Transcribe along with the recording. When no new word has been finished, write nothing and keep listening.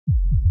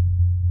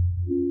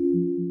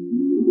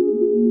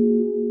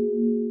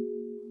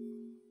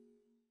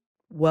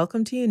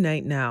Welcome to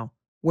Unite Now,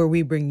 where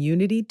we bring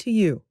unity to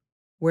you,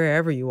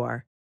 wherever you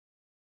are.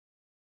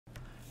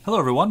 Hello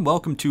everyone,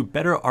 welcome to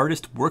Better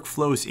Artist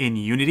Workflows in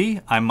Unity.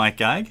 I'm Mike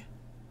Geig.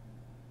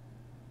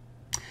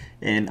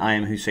 And I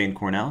am Housein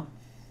Cornell.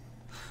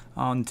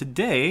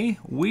 Today,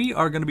 we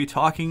are going to be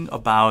talking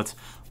about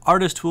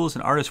artist tools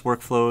and artist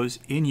workflows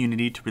in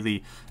Unity to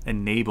really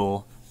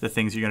enable the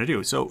things you're going to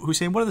do. So,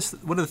 Housein, what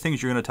are the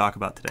things you're going to talk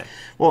about today?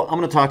 Well, I'm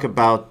going to talk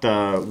about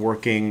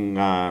working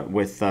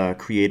with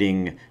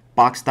creating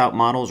boxed out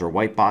models, or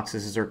white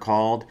boxes as they're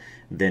called,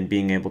 then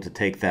being able to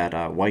take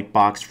that white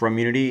box from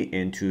Unity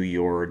into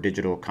your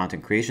digital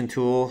content creation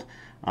tool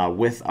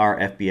with our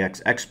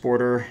FBX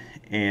exporter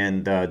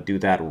and do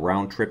that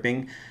round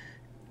tripping.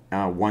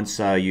 Once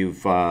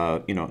you've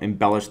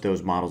embellished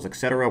those models,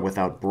 etc.,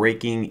 without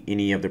breaking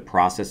any of the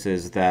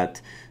processes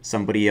that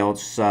somebody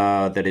else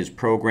that is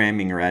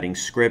programming or adding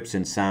scripts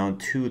and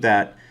sound to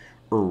that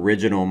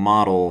original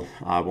model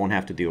won't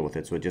have to deal with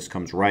it. So it just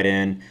comes right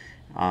in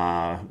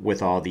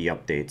with all the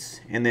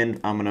updates. And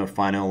then I'm going to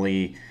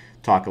finally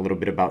talk a little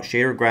bit about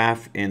shader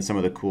graph and some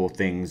of the cool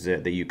things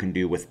that you can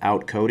do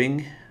without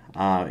coding,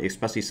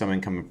 especially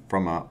someone coming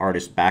from an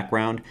artist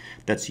background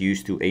that's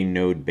used to a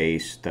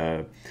node-based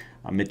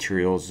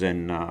materials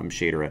and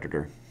shader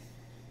editor.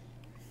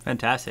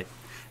 Fantastic.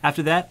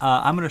 After that,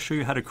 I'm going to show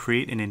you how to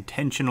create an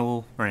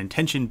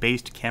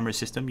intention-based camera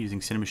system using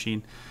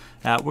Cinemachine.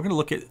 We're going to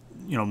look at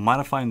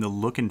modifying the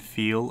look and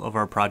feel of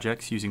our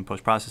projects using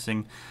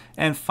post-processing.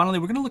 And finally,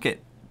 we're going to look at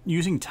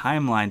using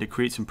timeline to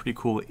create some pretty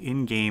cool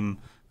in-game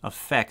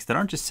effects that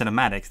aren't just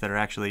cinematics, that are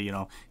actually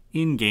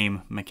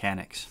in-game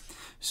mechanics.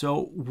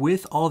 So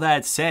with all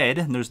that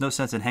said, there's no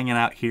sense in hanging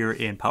out here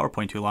in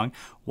PowerPoint too long.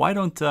 Why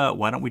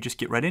don't we just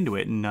get right into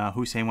it? And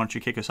Housein, why don't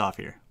you kick us off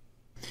here?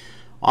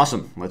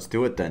 Awesome. Let's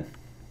do it then.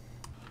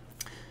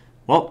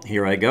 Well,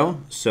 here I go.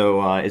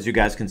 So as you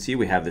guys can see,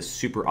 we have this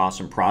super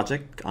awesome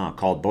project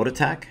called Boat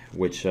Attack,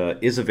 which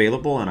is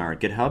available on our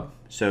GitHub.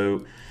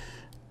 So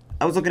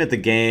I was looking at the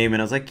game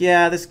and I was like,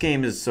 yeah, this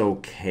game is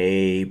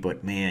okay,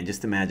 but man,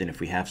 just imagine if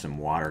we have some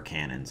water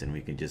cannons and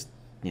we can just,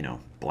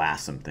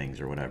 blast some things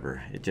or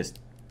whatever. It just,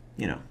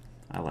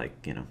 I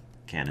like,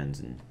 cannons,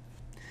 and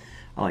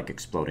I like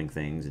exploding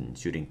things and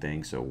shooting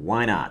things, so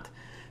why not?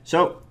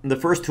 So the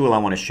first tool I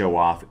want to show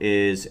off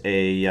is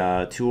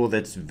a tool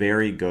that's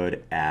very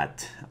good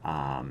at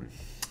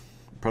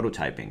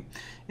prototyping,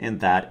 and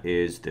that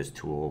is this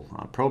tool,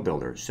 Pro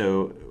Builder.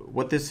 So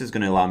what this is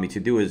going to allow me to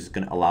do is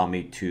going to allow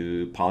me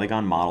to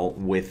polygon model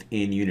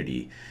within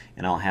Unity,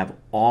 and I'll have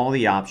all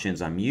the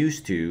options I'm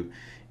used to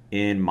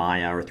in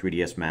Maya or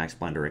 3ds Max,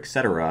 Blender,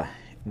 etc.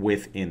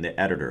 within the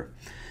editor.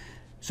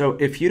 So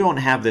if you don't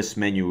have this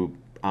menu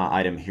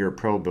item here,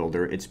 Pro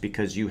Builder, it's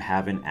because you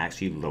haven't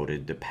actually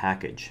loaded the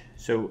package.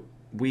 So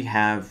we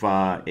have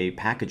a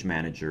package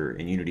manager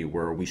in Unity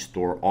where we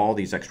store all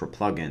these extra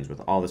plugins with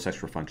all this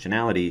extra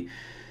functionality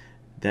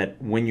that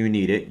when you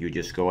need it, you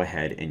just go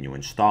ahead and you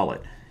install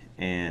it.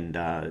 And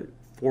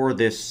for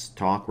this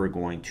talk, we're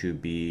going to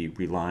be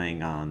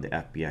relying on the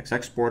FBX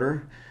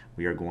exporter.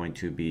 We are going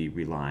to be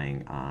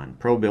relying on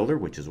Pro Builder,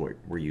 which is what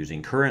we're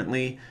using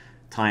currently,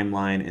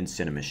 Timeline, and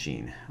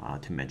Cinemachine,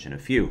 to mention a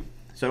few.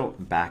 So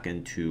back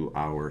into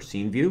our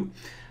scene view,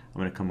 I'm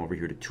going to come over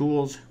here to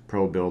Tools,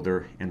 Pro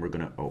Builder, and we're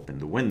going to open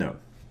the window.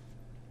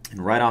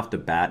 And right off the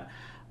bat,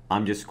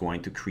 I'm just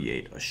going to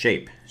create a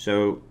shape.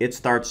 So it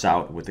starts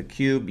out with a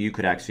cube. You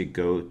could actually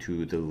go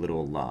to the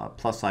little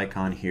plus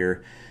icon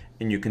here,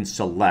 and you can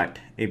select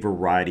a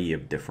variety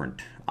of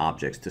different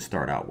objects to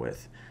start out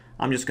with.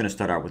 I'm just going to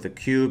start out with a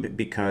cube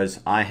because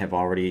I have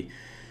already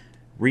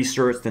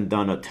researched and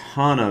done a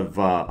ton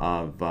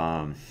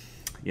of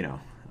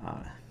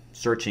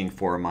searching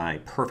for my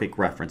perfect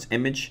reference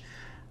image.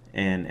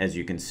 And as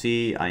you can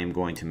see, I am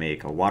going to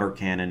make a water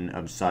cannon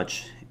of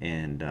such,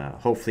 and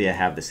hopefully I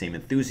have the same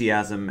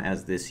enthusiasm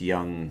as this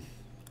young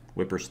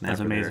whippersnapper.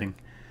 That's amazing.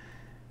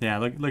 Yeah,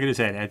 look at his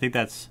head. I think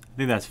that's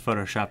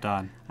photoshopped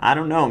on. I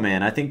don't know,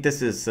 man. I think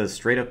this is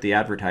straight up the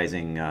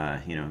advertising,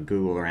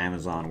 Google or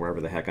Amazon, wherever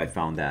the heck I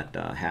found that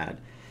had.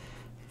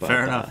 But,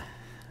 fair enough.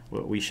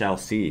 We shall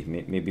see.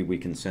 Maybe we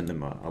can send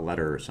them a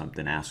letter or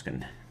something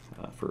asking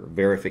for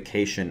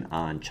verification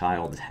on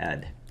child's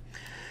head.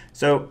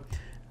 So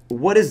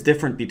what is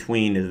different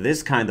between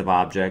this kind of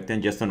object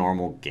and just a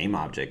normal game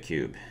object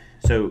cube?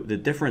 So the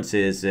difference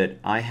is that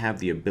I have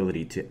the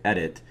ability to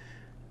edit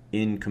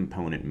in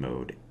component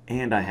mode,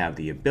 and I have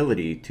the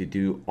ability to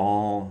do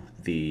all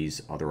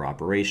these other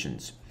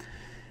operations.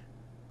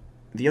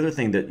 The other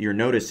thing that you're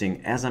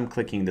noticing as I'm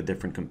clicking the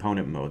different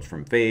component modes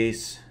from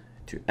face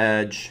to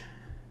edge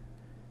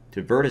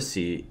to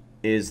vertice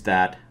is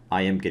that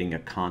I am getting a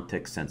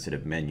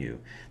context-sensitive menu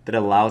that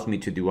allows me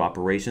to do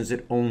operations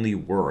that only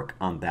work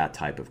on that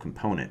type of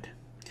component.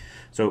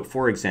 So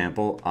for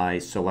example, I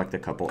select a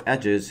couple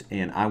edges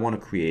and I want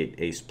to create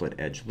a split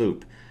edge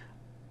loop.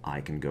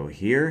 I can go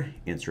here,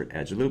 insert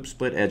edge loop.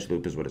 Split edge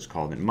loop is what it's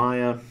called in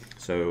Maya.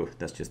 So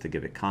that's just to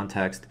give it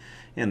context.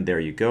 And there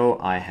you go,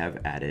 I have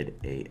added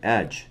a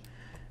edge.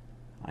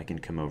 I can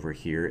come over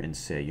here and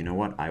say, you know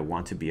what, I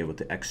want to be able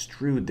to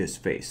extrude this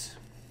face.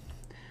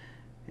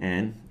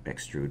 And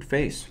extrude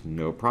face,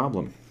 no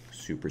problem.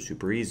 Super,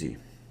 super easy.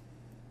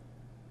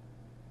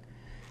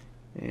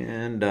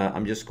 And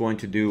I'm just going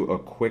to do a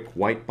quick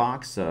white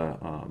box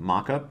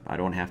mock-up. I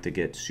don't have to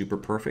get super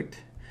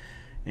perfect.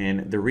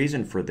 And the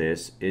reason for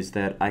this is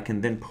that I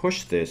can then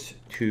push this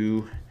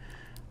to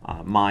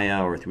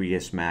Maya or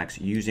 3ds Max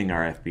using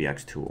our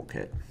FBX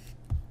toolkit.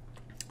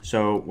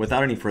 So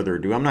without any further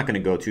ado, I'm not going to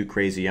go too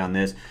crazy on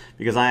this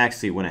because I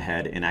actually went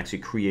ahead and actually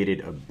created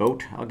a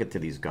boat. I'll get to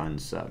these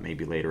guns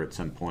maybe later at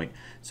some point.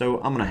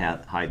 So I'm going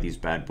to hide these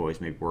bad boys,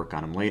 maybe work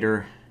on them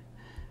later.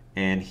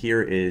 And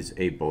here is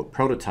a boat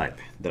prototype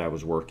that I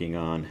was working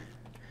on.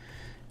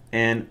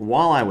 And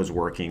while I was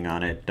working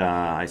on it,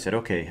 I said,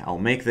 okay, I'll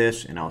make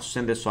this and I'll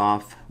send this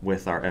off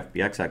with our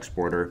FBX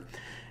exporter.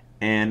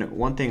 And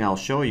one thing I'll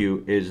show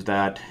you is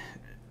that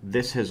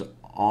this has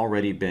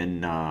already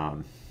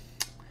been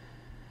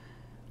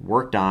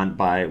worked on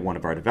by one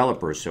of our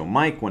developers. So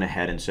Mike went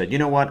ahead and said, you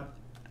know what,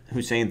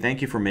 Housein,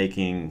 thank you for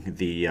making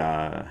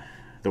the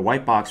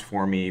white box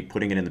for me,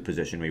 putting it in the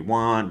position we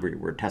want.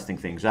 We're testing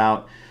things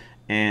out.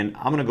 And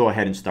I'm going to go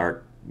ahead and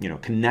start,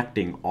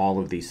 connecting all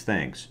of these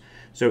things.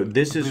 So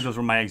this is... Those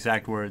were my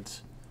exact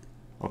words.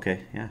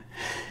 Okay, yeah.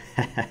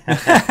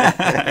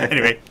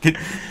 Anyway,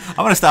 I'm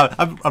going to stop.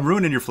 I'm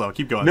ruining your flow.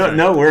 Keep going.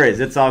 No worries.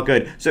 It's all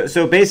good.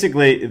 So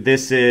basically,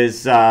 this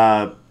is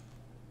why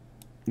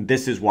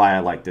I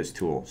like this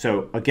tool.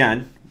 So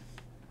again,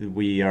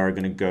 we are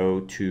going to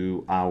go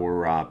to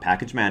our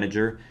package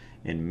manager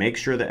and make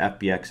sure the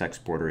FBX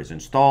exporter is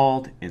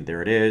installed. And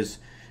there it is.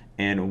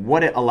 And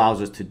what it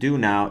allows us to do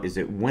now is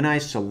that when I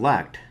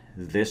select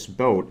this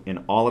boat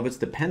and all of its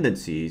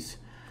dependencies,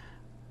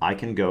 I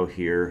can go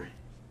here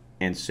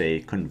and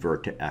say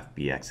convert to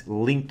FBX,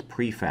 linked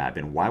prefab.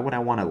 And why would I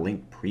want a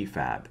linked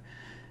prefab?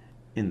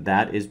 And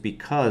that is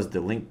because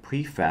the linked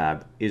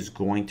prefab is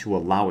going to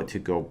allow it to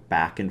go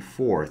back and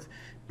forth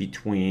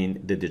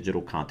between the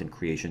digital content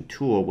creation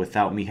tool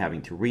without me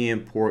having to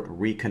re-import,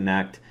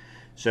 reconnect.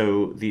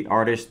 So the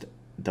artist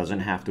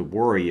doesn't have to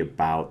worry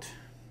about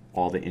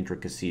all the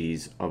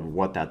intricacies of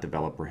what that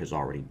developer has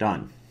already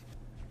done.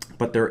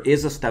 But there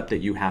is a step that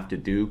you have to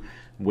do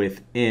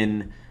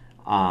within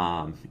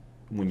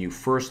when you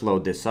first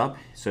load this up.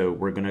 So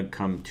we're going to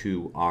come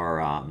to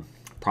our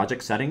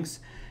project settings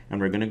and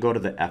we're going to go to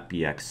the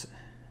FBX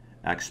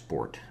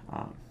export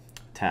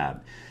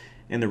tab.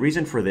 And the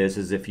reason for this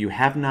is if you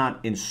have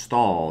not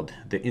installed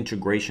the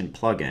integration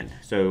plugin.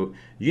 So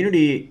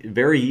Unity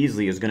very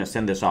easily is going to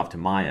send this off to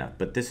Maya,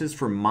 but this is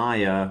for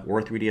Maya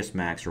or 3ds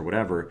Max or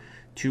whatever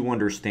to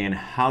understand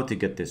how to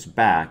get this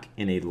back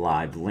in a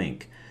live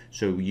link.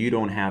 So you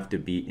don't have to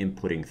be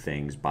inputting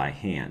things by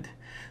hand.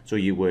 So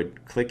you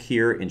would click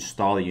here,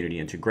 install Unity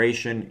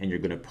integration, and you're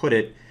going to put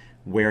it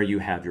where you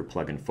have your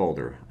plugin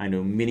folder. I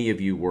know many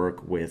of you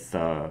work with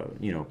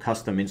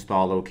custom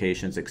install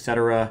locations,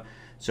 etc.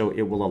 So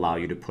it will allow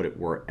you to put it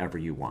wherever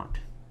you want.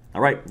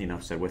 All right,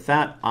 enough said with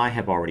that. I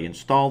have already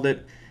installed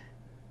it.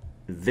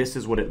 This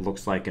is what it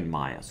looks like in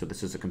Maya. So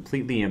this is a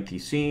completely empty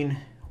scene.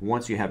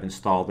 Once you have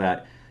installed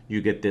that,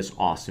 you get this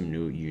awesome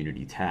new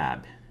Unity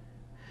tab.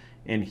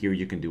 And here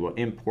you can do an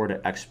import,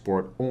 an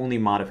export, only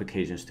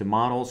modifications to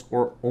models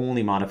or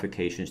only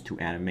modifications to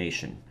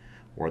animation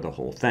or the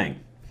whole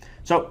thing.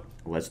 So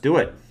let's do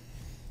it.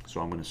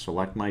 So I'm going to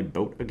select my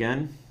boat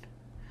again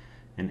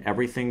and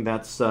everything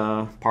that's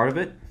part of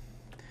it.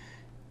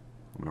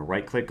 I'm going to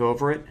right click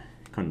over it,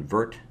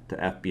 convert to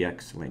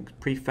FBX link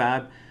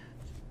prefab.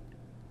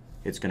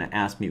 It's going to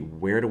ask me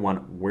where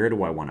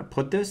do I want to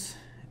put this,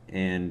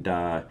 and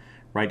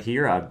right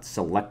here I've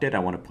selected I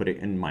want to put it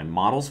in my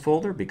models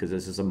folder because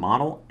this is a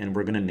model and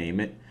we're going to name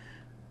it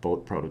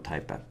boat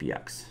prototype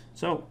FBX.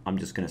 So I'm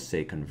just going to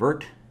say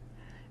convert.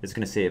 It's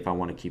going to say if I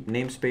want to keep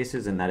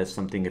namespaces, and that is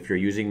something if you're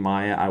using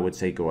Maya I would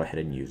say go ahead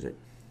and use it.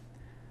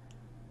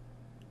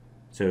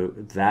 So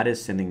that is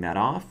sending that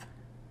off.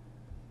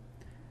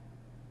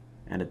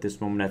 And at this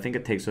moment I think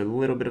it takes a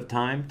little bit of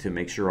time to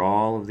make sure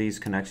all of these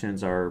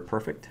connections are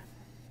perfect.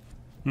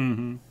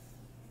 Mm-hmm.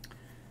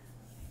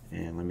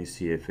 And let me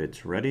see if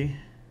it's ready.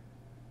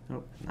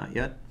 Nope, not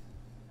yet.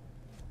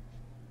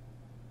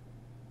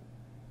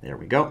 There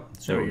we go.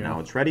 So now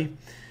it's ready.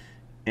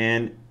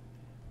 And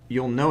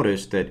you'll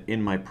notice that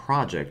in my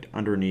project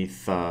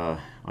underneath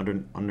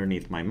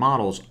underneath my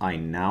models, I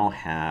now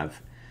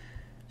have,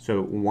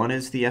 so one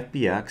is the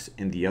FBX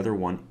and the other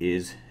one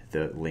is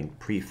the link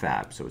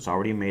prefab. So it's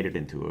already made it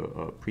into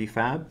a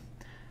prefab.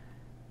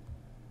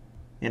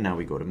 And now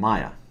we go to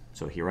Maya.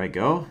 So here I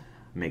go.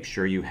 Make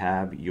sure you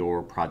have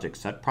your project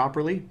set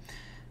properly.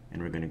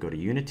 And we're going to go to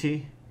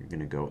Unity. You're going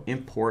to go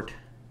import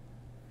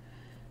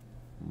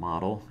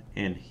model.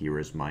 And here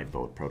is my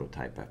boat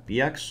prototype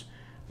FBX.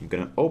 I'm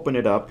going to open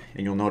it up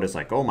and you'll notice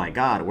like, oh my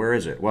God, where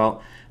is it?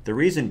 Well, the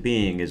reason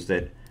being is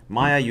that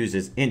Maya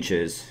uses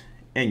inches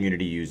and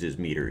Unity uses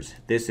meters.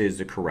 This is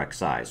the correct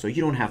size. So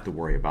you don't have to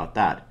worry about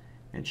that.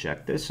 And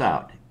check this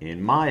out.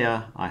 In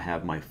Maya, I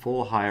have my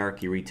full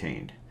hierarchy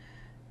retained.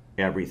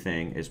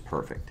 Everything is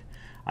perfect.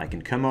 I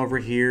can come over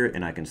here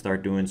and I can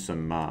start doing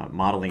some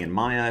modeling in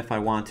Maya if I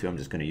want to. I'm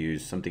just going to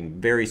use something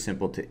very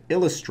simple to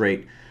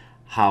illustrate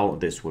how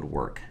this would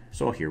work.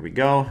 So here we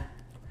go.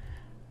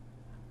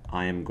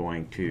 I am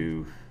going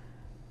to,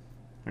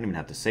 I don't even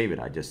have to save it.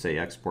 I just say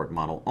export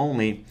model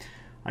only.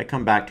 I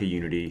come back to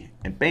Unity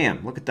and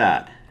bam, look at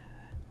that.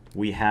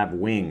 We have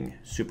wing,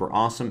 super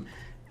awesome.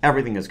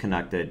 Everything is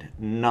connected.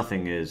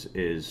 Nothing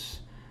is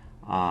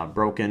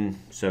broken,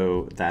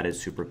 so that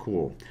is super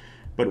cool.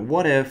 But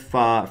what if,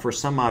 for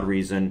some odd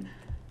reason,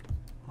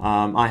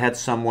 I had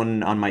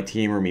someone on my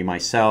team or me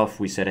myself,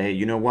 we said, hey,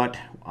 you know what?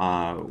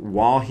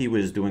 While he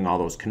was doing all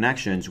those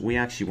connections, we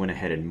actually went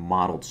ahead and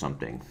modeled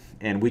something.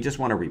 And we just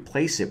want to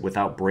replace it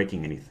without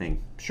breaking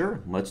anything.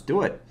 Sure, let's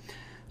do it.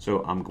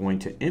 So I'm going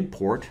to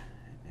import,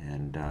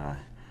 and I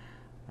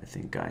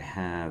think I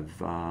have,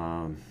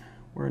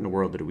 where in the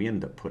world did we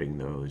end up putting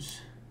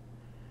those?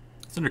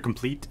 It's under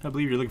complete, I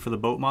believe. You're looking for the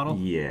boat model?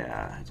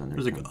 Yeah, it's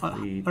under There's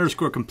complete.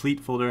 Underscore complete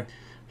folder.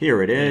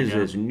 Here it is,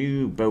 is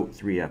new boat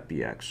 3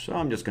 FBX. So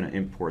I'm just going to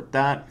import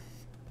that.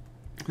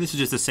 This is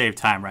just to save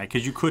time, right?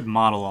 Because you could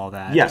model all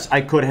that. Yes, I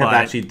could have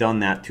actually done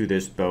that to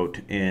this boat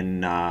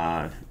in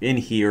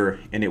here,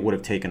 and it would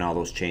have taken all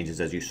those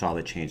changes as you saw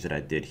the change that I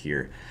did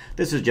here.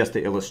 This is just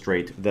to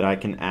illustrate that I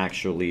can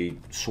actually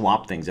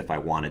swap things if I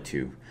wanted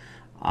to,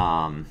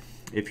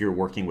 if you're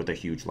working with a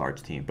huge,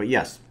 large team. But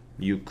yes,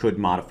 you could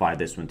modify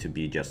this one to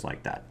be just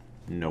like that.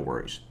 No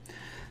worries.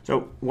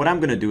 So what I'm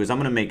going to do is I'm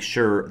going to make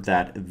sure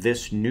that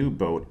this new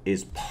boat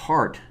is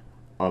part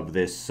of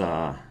this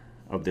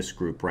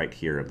group right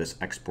here, of this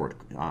export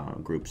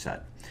group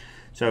set.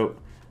 So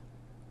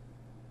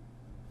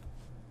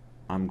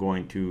I'm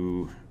going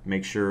to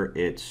make sure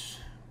it's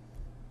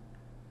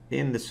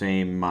in the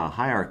same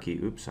hierarchy.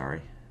 Oops,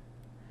 sorry.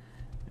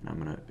 And I'm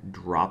going to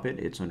drop it.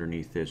 It's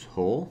underneath this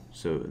hole,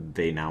 so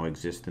they now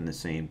exist in the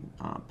same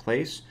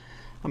place.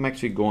 I'm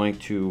actually going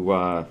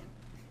to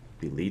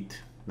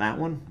delete that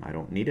one. I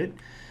don't need it.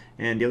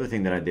 And the other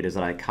thing that I did is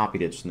that I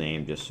copied its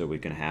name just so we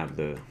can have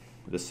the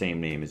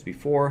same name as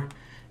before.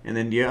 And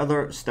then the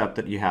other step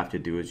that you have to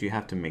do is you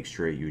have to make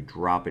sure you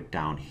drop it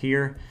down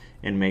here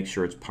and make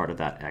sure it's part of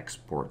that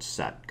export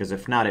set, because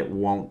if not, it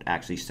won't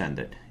actually send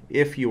it.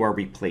 If you are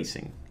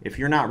replacing. If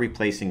you're not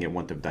replacing, it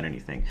won't have done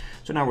anything.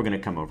 So now we're going to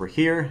come over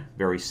here,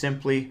 very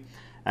simply,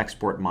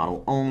 export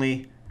model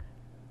only,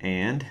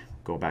 and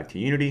go back to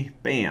Unity.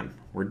 Bam,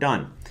 we're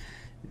done.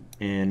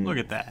 And look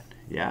at that.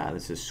 Yeah,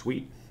 this is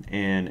sweet.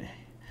 And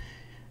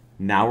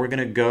now we're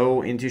going to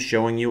go into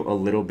showing you a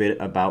little bit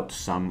about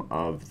some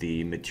of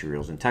the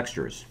materials and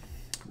textures.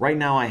 Right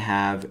now I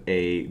have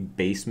a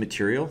base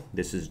material.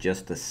 This is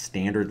just the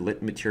standard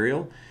lit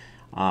material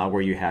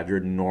where you have your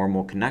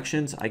normal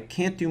connections. I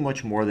can't do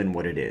much more than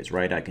what it is,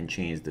 right? I can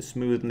change the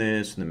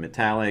smoothness, the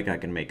metallic, I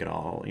can make it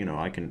all, you know,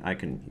 I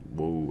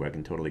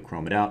can totally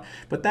chrome it out,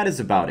 but that is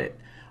about it.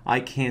 I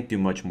can't do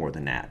much more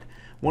than that.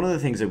 One of the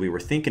things that we were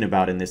thinking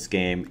about in this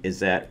game is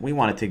that we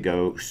wanted to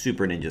go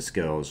super ninja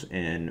skills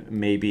and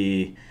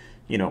maybe,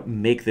 you know,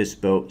 make this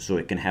boat so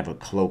it can have a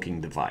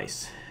cloaking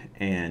device.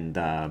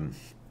 And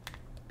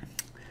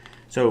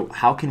so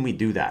how can we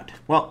do that?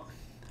 Well,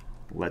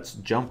 let's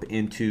jump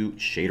into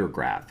shader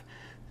graph.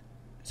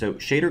 So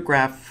shader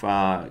graph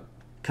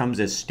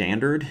comes as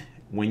standard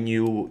when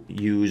you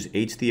use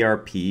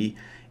HDRP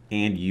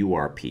and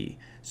URP.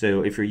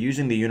 So if you're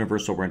using the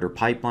universal render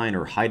pipeline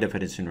or high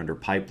definition render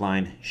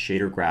pipeline,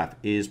 shader graph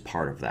is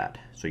part of that.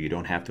 So you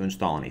don't have to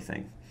install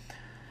anything.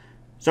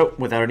 So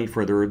without any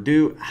further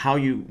ado, how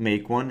you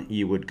make one,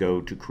 you would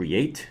go to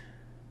create,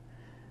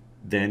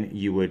 then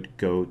you would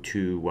go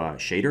to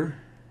shader,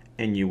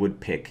 and you would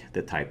pick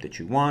the type that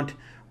you want.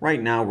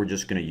 Right now we're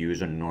just going to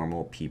use a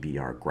normal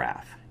PBR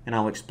graph, and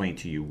I'll explain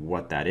to you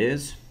what that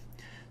is.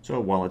 So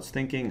while it's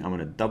thinking, I'm going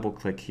to double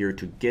click here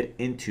to get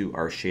into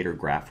our shader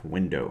graph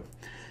window.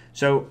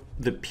 So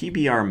the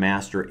PBR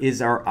master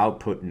is our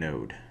output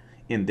node,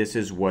 and this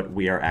is what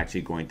we are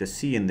actually going to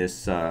see in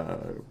this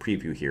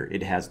preview here.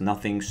 It has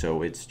nothing,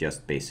 so it's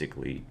just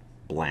basically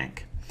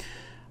blank.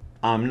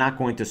 I'm not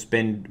going to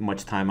spend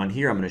much time on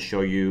here. I'm going to show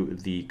you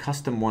the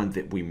custom one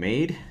that we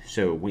made.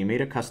 So we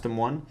made a custom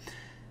one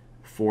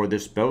for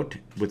this boat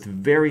with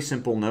very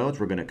simple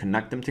nodes. We're going to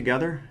connect them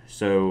together.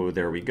 So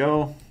there we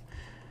go.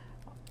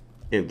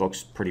 It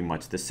looks pretty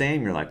much the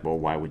same. You're like, well,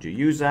 why would you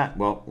use that?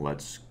 Well,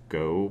 let's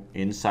go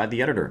inside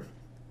the editor.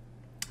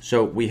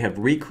 So we have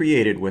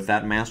recreated with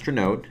that master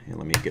node. Here,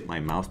 let me get my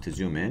mouse to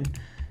zoom in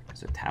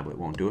because the tablet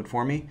won't do it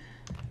for me.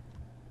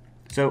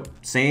 So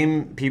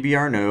same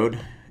PBR node,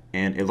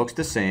 and it looks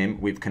the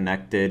same. We've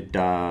connected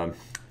our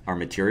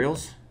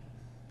materials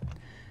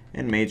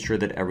and made sure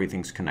that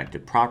everything's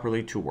connected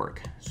properly to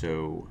work.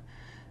 So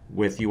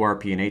with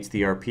URP and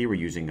HDRP, we're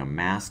using a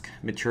mask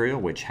material,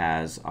 which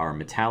has our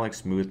metallic,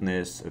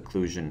 smoothness,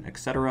 occlusion,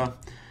 etc.,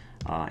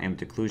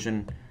 ambient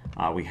occlusion.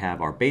 We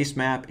have our base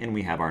map, and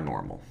we have our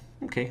normal.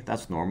 Okay,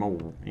 that's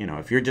normal. You know,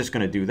 if you're just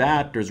going to do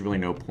that, there's really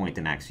no point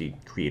in actually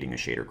creating a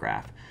shader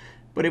graph.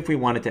 But if we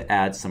wanted to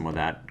add some of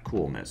that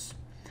coolness.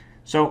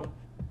 So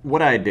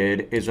what I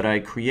did is that I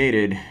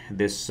created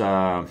this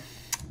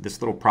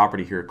this little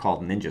property here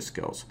called Ninja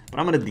Skills. But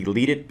I'm going to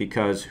delete it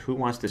because who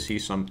wants to see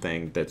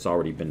something that's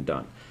already been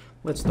done?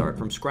 Let's start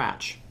from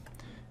scratch.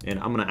 And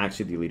I'm going to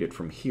actually delete it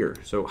from here.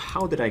 So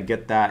how did I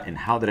get that, and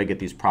how did I get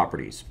these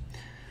properties?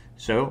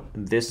 So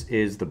this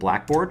is the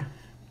blackboard.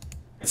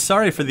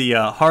 Sorry for the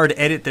hard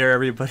edit there,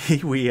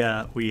 everybody. We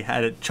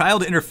had a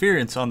child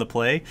interference on the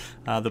play,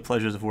 the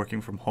pleasures of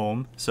working from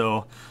home.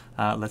 So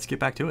let's get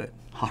back to it.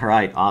 All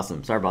right,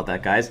 awesome. Sorry about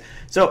that, guys.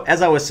 So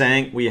as I was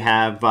saying, we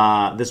have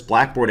this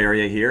blackboard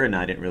area here, and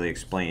I didn't really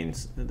explain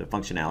the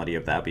functionality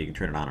of that, but you can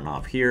turn it on and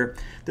off here.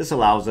 This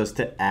allows us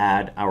to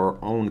add our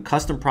own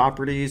custom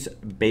properties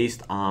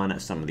based on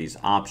some of these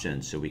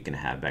options. So we can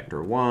have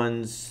vector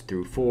 1s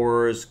through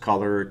 4s,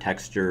 color,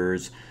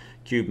 textures,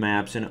 cube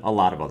maps, and a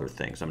lot of other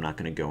things. I'm not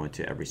going to go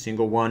into every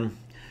single one.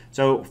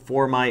 So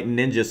for my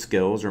ninja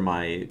skills or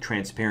my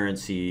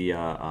transparency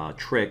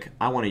trick,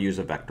 I want to use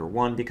a vector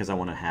 1 because I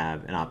want to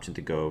have an option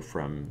to go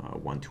from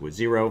 1 to a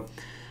 0.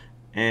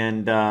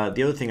 And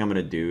the other thing I'm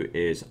going to do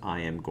is I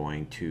am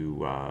going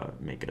to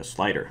make it a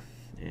slider.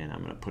 And I'm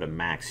going to put a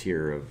max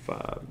here of,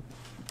 I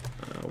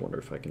wonder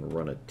if I can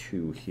run a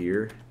 2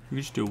 here. You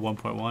just do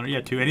 1.1 or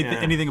yeah, 2.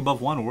 Anything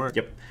above 1 will work.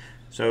 Yep.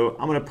 So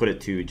I'm going to put it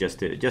 2 just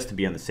to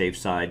be on the safe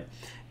side.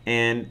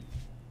 And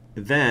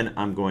then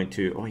I'm going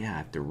to, oh yeah, I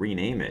have to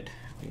rename it.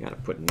 We got to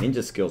put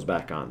Ninja Skills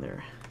back on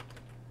there.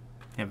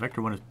 Yeah,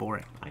 vector 1 is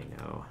boring. I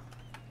know.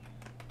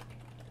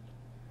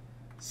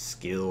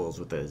 Skills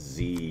with a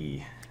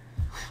Z.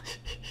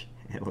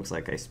 It looks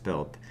like I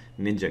spelled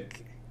ninja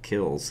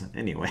kills.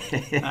 Anyway.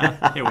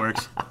 It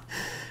works.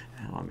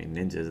 I mean,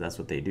 ninjas, that's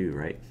what they do,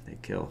 right? They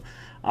kill.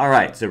 All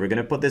right, so we're going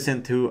to put this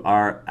into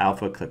our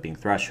alpha clipping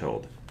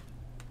threshold,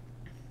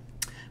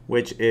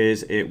 which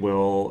is it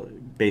will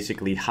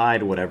basically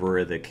hide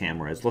whatever the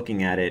camera is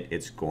looking at it.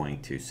 It's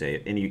going to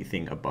say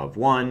anything above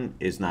 1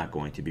 is not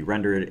going to be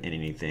rendered, and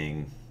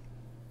anything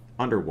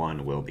under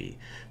 1 will be.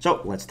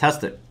 So let's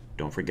test it.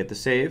 Don't forget to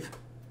save.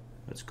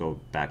 Let's go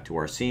back to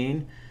our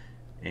scene,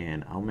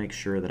 and I'll make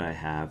sure that I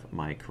have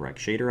my correct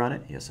shader on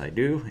it. Yes, I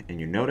do.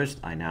 And you noticed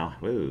I now,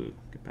 whoa,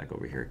 get back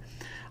over here.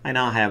 I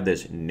now have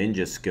this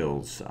Ninja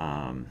Skills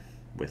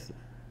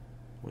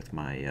with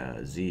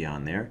my Z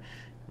on there.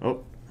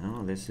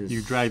 Oh, this is...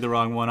 You dragged the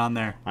wrong one on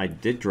there. I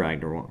did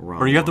drag the wrong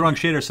Or you have the wrong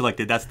shader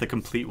selected. That's the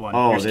complete one.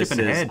 Oh, You're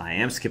skipping ahead. I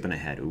am skipping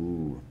ahead.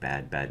 Ooh,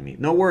 bad me.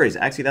 No worries.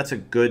 Actually, that's a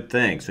good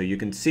thing. So you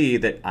can see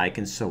that I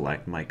can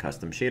select my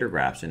custom shader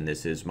graphs, and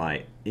this is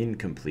my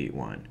incomplete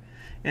one.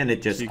 And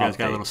it just so you guys updates.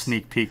 got a little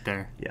sneak peek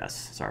there.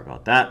 Yes, sorry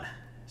about that.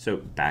 So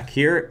back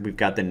here, we've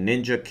got the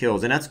Ninja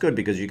Kills, and that's good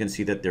because you can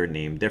see that they're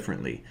named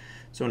differently.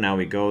 So now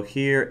we go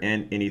here,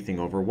 and anything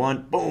over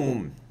 1,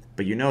 boom.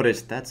 But you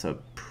notice that's a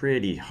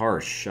pretty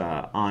harsh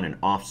on and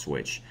off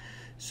switch.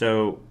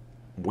 So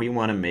we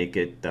want to make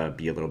it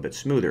be a little bit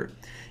smoother.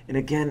 And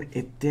again,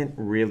 it didn't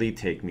really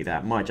take me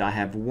that much. I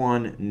have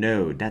 1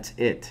 node. That's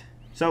it.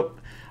 So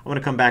I'm going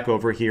to come back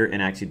over here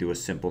and actually do a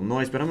simple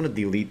noise. But I'm going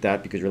to delete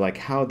that because you're like,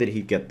 how did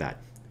he get that?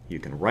 You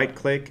can right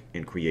click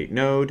and create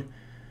node.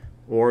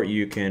 Or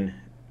you can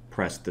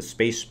press the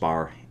space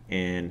bar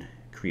and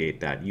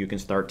create that. You can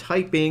start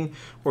typing,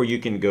 or you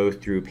can go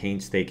through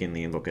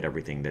painstakingly and look at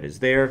everything that is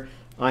there.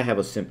 I have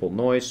a simple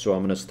noise, so I'm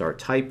going to start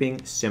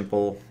typing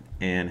simple,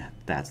 and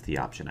that's the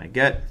option I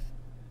get.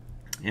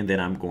 And then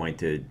I'm going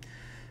to,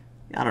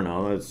 I don't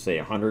know, let's say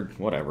 100,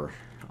 whatever.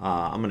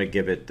 I'm going to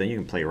give it, then you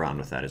can play around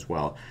with that as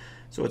well.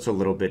 So it's a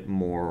little bit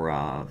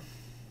more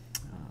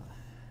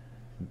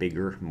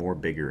more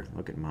bigger.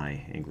 Look at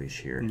my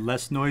English here.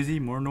 Less noisy,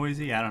 more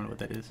noisy. I don't know what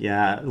that is.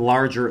 Yeah,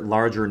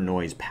 larger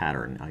noise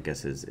pattern, I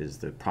guess is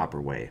the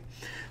proper way.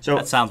 So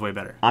that sounds way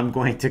better. I'm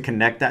going to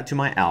connect that to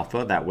my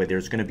alpha. That way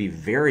there's going to be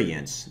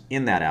variance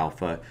in that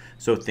alpha,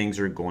 so things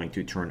are going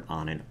to turn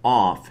on and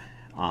off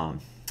a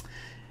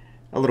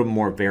little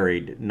more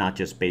varied, not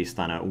just based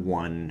on a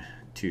 0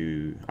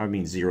 to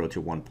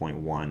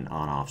 1.1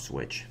 on-off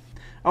switch.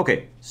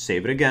 Okay,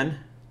 save it again.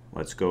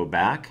 Let's go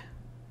back,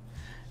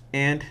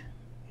 and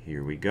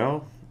here we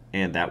go.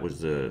 And that was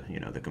the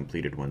the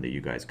completed one that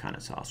you guys kind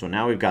of saw. So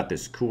now we've got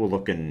this cool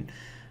looking,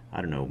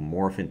 I don't know,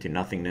 morph into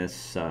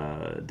nothingness,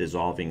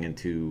 dissolving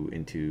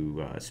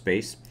into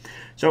space.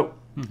 So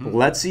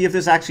let's see if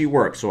this actually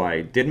works. So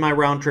I did my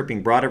round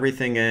tripping, brought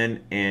everything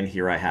in, and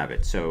here I have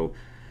it. So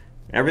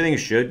everything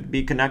should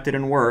be connected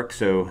and work.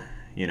 So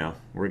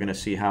we're gonna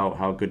see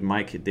how good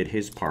Mike did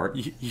his part.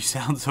 You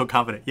sound so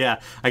confident.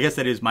 Yeah, I guess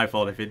that is my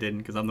fault if it didn't,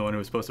 because I'm the one who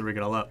was supposed to rig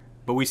it all up.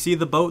 But we see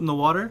the boat in the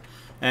water,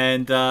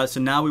 and so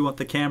now we want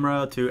the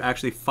camera to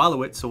actually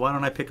follow it. So why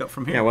don't I pick up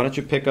from here? Yeah, why don't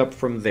you pick up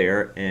from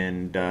there?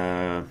 And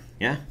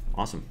yeah,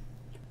 awesome.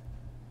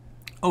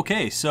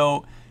 Okay,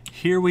 so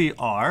here we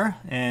are,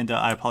 and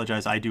I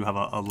apologize. I do have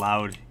a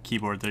loud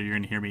keyboard there. You're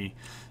gonna hear me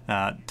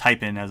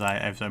type in as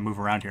I move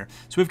around here.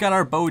 So we've got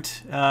our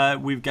boat.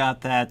 We've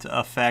got that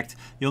effect.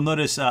 You'll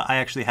notice I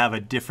actually have a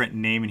different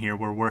name in here.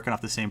 We're working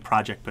off the same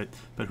project, but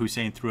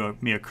Housein threw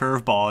me a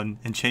curveball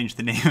and changed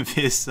the name of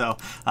his so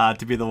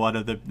to be the one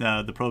of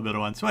the Pro Builder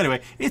one. So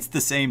anyway, it's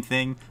the same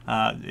thing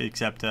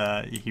except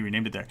he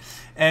renamed it there.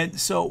 And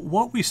so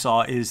what we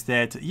saw is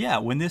that yeah,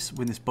 when this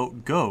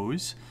boat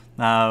goes,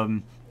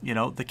 you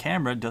know, the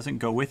camera doesn't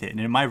go with it. And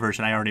in my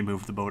version, I already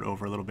moved the boat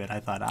over a little bit. I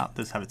thought, oh,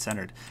 let's have it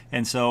centered.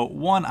 And so,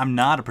 one, I'm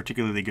not a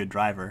particularly good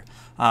driver.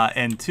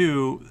 And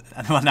two,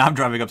 well, now I'm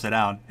driving upside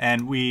down.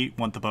 And we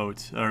want the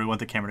boat, or we want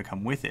the camera to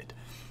come with it.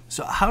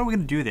 So how are we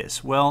going to do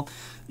this? Well,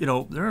 you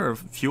know, there are a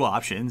few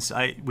options.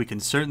 We can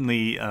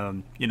certainly,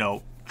 you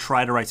know,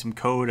 try to write some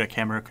code, a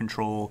camera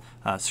control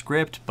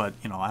script, but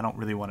you know, I don't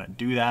really want to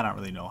do that. I don't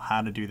really know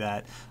how to do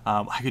that.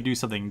 I could do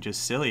something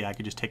just silly. I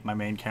could just take my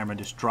main camera,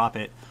 just drop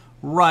it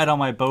right on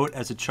my boat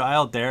as a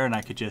child there, and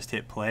I could just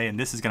hit play, and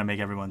this is going to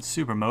make everyone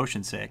super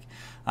motion sick.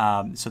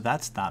 So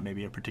that's not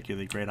maybe a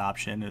particularly great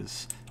option.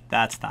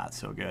 That's not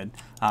so good.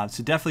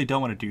 So definitely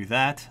don't want to do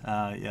that.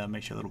 Yeah,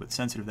 makes you a little bit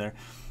sensitive there.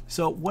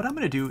 So what I'm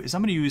going to do is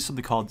I'm going to use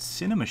something called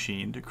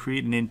Cinemachine to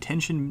create an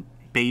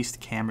intention-based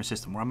camera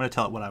system where I'm going to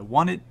tell it what I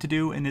want it to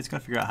do, and it's going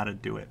to figure out how to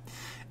do it.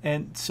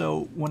 And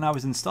so when I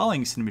was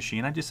installing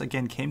Cinemachine, I just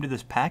again came to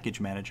this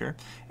package manager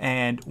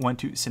and went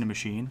to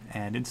Cinemachine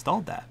and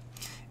installed that.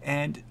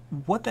 And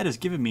what that has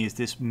given me is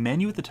this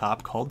menu at the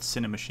top called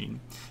Cinemachine.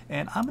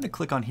 And I'm going to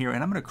click on here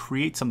and I'm going to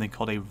create something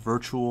called a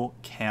virtual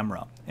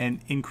camera. And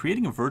in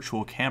creating a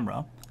virtual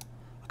camera,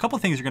 a couple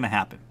of things are going to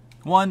happen.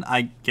 One,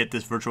 I get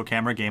this virtual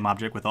camera game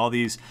object with all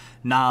these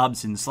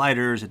knobs and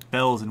sliders and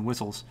bells and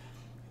whistles.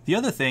 The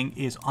other thing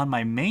is on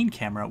my main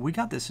camera, we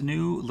got this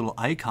new little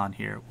icon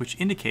here, which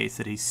indicates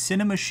that a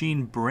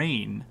Cinemachine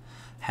brain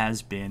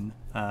has been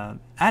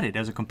added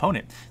as a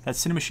component. That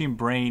Cinemachine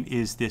brain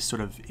is this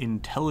sort of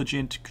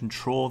intelligent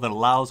control that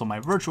allows all my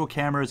virtual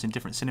cameras and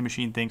different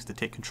Cinemachine things to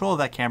take control of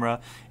that camera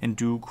and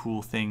do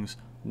cool things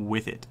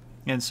with it.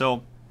 And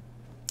so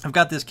I've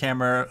got this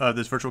camera,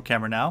 this virtual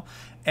camera now,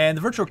 and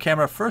the virtual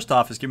camera first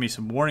off is giving me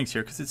some warnings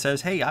here because it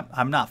says, hey,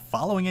 I'm not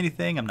following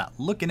anything, I'm not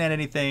looking at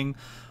anything,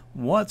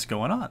 what's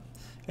going on?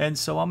 And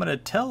so I'm going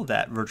to tell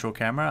that virtual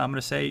camera, I'm going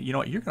to say, you know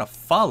what, you're going to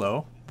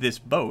follow this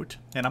boat,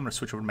 and I'm going to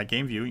switch over to my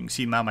game view. You can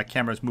see now my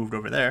camera's moved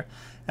over there,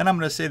 and I'm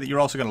going to say that you're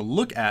also going to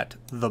look at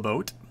the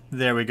boat.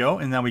 There we go,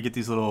 and now we get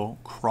these little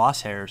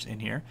crosshairs in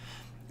here.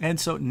 And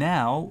so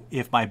now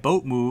if my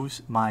boat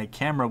moves, my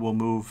camera will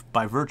move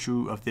by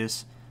virtue of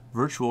this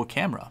virtual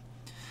camera.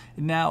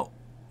 Now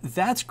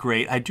that's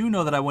great. I do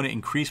know that I want to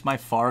increase my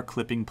far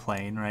clipping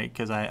plane, right?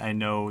 Because I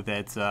know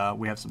that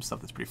we have some stuff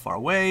that's pretty far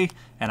away,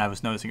 and I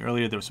was noticing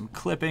earlier there was some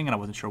clipping and I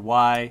wasn't sure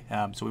why.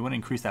 So we want to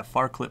increase that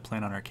far clip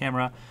plane on our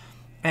camera.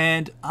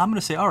 And I'm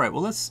going to say, all right,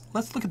 well, let's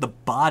look at the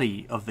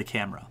body of the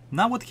camera.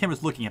 Not what the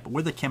camera's looking at, but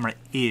where the camera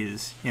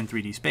is in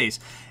 3D space.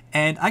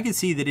 And I can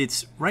see that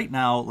it's right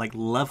now like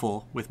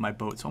level with my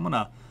boat. So I'm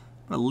gonna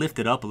lift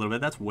it up a little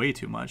bit. That's way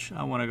too much.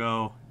 I want to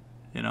go,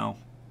 you know,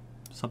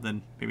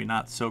 something maybe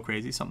not so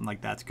crazy. Something like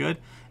that's good.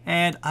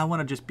 And I want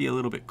to just be a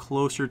little bit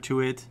closer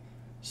to it.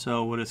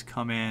 So we'll just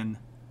come in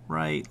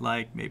right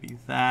like maybe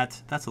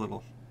that. That's a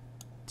little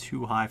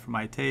too high for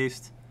my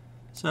taste.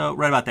 So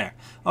right about there.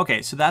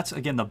 Okay, so that's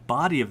again the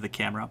body of the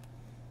camera.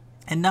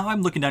 And now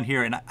I'm looking down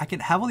here and I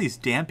can have all these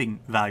damping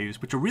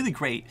values, which are really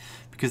great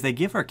because they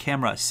give our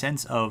camera a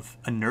sense of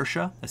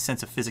inertia, a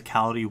sense of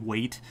physicality,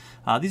 weight.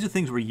 These are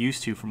things we're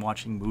used to from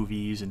watching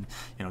movies and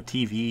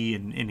TV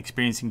and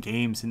experiencing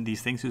games and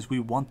these things, is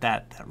we want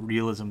that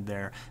realism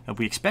there.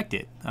 We expect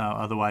it.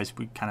 Otherwise,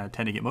 we kind of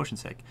tend to get motion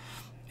sick.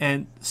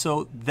 And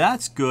so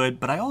that's good,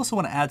 but I also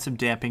want to add some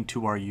damping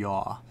to our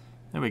yaw.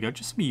 There we go,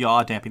 just some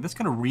yaw damping. That's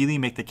going to really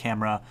make the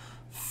camera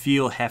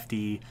feel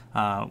hefty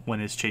when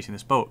it's chasing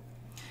this boat.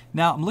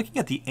 Now I'm looking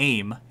at the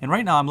aim, and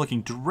right now I'm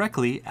looking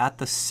directly at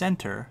the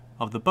center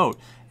of the boat.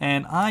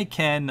 And I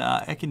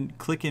can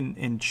click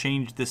and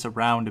change this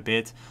around a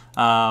bit,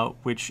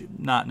 which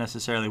not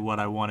necessarily what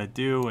I want to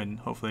do. And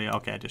hopefully,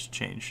 okay, I just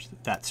changed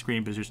that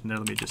screen position there.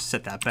 Let me just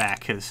set that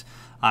back because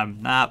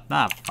I'm not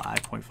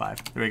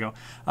 5.5. There we go.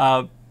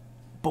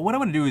 But what I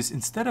want to do is,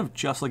 instead of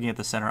just looking at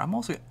the center, I'm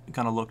also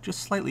going to look just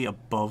slightly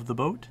above the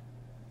boat,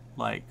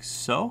 like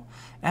so.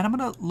 And I'm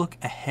going to look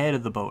ahead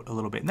of the boat a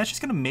little bit. And that's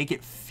just going to make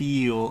it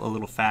feel a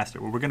little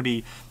faster, where we're going to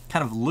be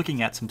kind of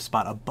looking at some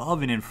spot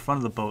above and in front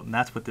of the boat, and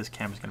that's what this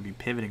camera is going to be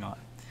pivoting on.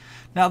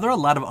 Now, there are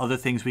a lot of other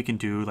things we can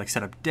do, like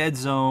set up dead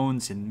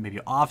zones and maybe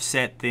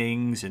offset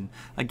things, and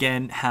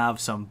again,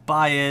 have some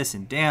bias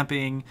and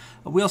damping.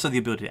 We also have the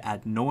ability to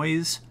add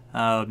noise.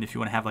 If you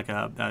want to have like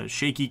a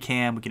shaky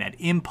cam, we can add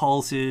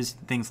impulses,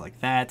 things like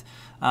that.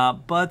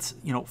 But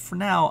for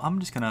now, I'm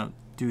just gonna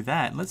do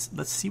that. Let's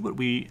see what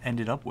we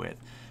ended up with.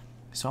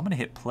 So I'm gonna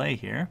hit play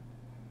here,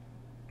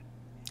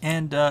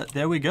 and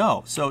there we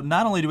go. So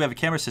not only do we have a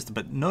camera system,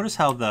 but notice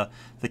how the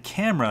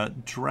camera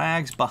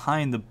drags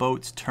behind the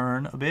boat's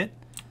turn a bit.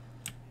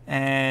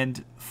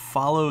 and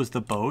follows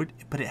the boat,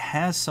 but it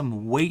has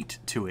some weight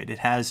to it. It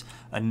has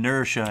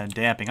inertia and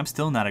damping. I'm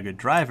still not a good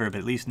driver, but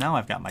at least now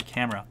I've got my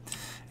camera.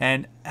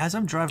 And as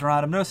I'm driving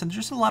around, I'm noticing there's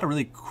just a lot of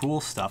really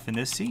cool stuff in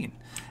this scene.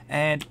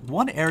 And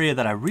one area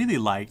that I really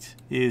liked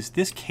is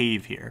this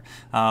cave here.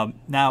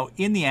 Now,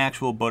 in the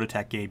actual Boat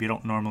Attack game, you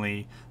don't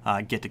normally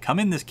get to come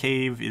in this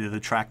cave. Either the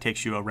track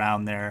takes you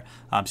around there,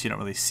 so you don't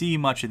really see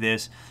much of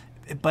this.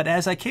 But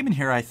as I came in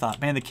here, I thought,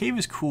 man, the cave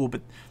is cool,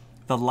 but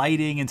the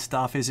lighting and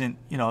stuff isn't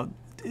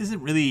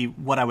really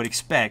what I would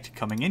expect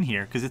coming in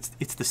here, because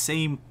it's the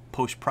same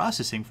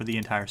post-processing for the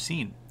entire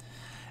scene.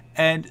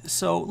 And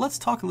so let's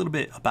talk a little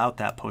bit about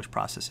that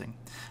post-processing.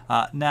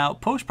 Now,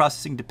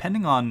 post-processing,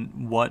 depending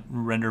on what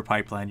render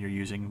pipeline you're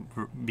using,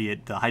 be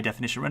it the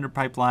high-definition render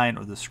pipeline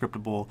or the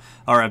scriptable,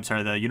 or I'm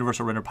sorry, the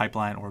universal render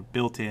pipeline or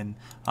built-in,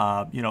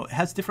 it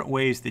has different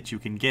ways that you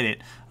can get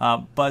it.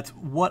 But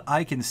what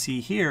I can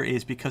see here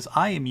is, because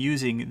I am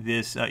using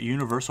this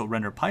universal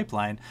render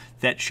pipeline,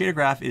 that shader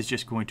graph is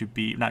just going to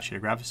be, not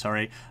shader graph,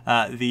 sorry,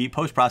 the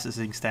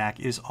post-processing stack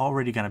is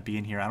already going to be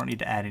in here. I don't need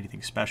to add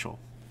anything special.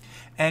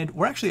 And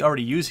we're actually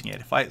already using it.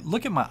 If I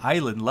look at my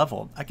island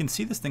level, I can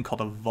see this thing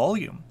called a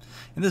volume.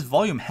 And this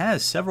volume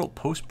has several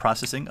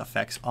post-processing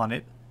effects on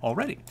it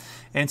already.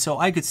 And so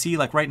I could see,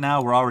 like right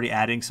now, we're already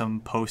adding some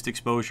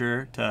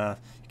post-exposure to,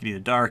 you can either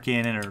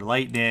darken it or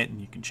lighten it, and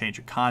you can change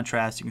your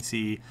contrast. You can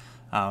see,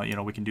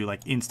 we can do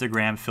like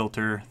Instagram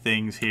filter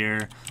things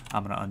here.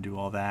 I'm going to undo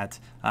all that.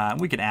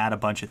 We can add a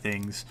bunch of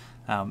things.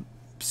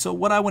 So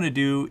what I want to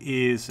do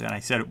is, and I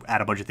said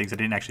add a bunch of things, I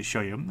didn't actually show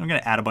you. I'm going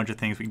to add a bunch of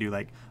things. We can do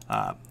like,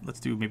 let's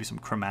do maybe some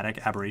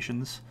chromatic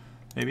aberrations.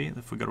 Maybe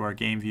if we go to our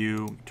game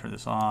view, turn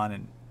this on,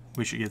 and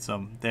we should get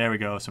some, there we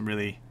go, some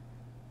really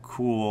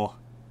cool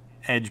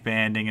edge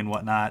banding and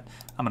whatnot.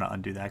 I'm going to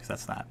undo that because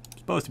that's not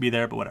supposed to be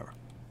there, but whatever.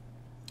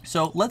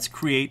 So let's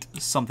create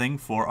something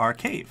for our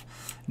cave.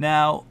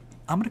 Now,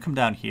 I'm going to come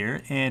down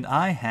here, and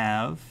I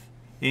have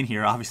in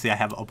here, obviously I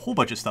have a whole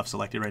bunch of stuff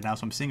selected right now,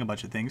 so I'm seeing a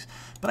bunch of things,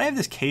 but I have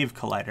this cave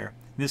collider.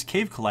 This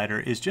cave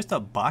collider is just a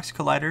box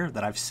collider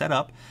that I've set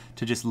up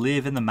to just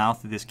live in the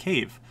mouth of this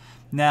cave.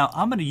 Now,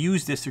 I'm going to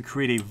use this to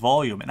create a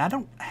volume, and I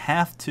don't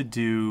have to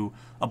do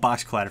a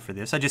box collider for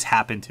this. I just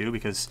happen to,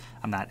 because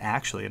I'm not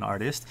actually an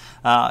artist.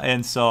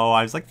 And so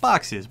I was like,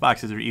 boxes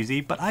are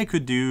easy, but I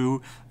could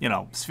do,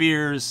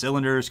 spheres,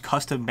 cylinders,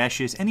 custom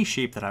meshes, any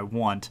shape that I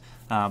want.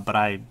 But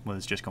I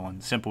was just going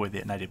simple with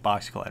it, and I did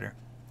box collider.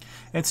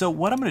 And so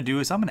what I'm going to do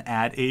is I'm going to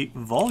add a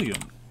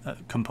volume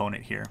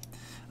component here,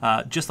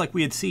 just like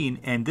we had seen.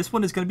 And this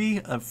one is going to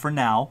be, for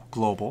now,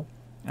 global.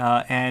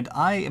 And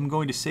I am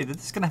going to say that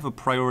this is going to have a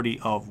priority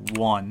of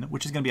 1,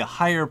 which is going to be a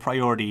higher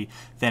priority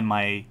than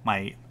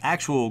my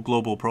actual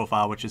global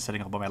profile, which is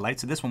setting up all my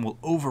lights. So this one will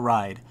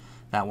override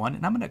that one.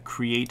 And I'm going to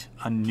create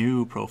a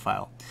new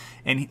profile.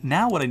 And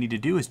now what I need to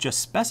do is just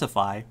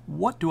specify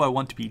what do I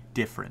want to be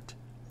different.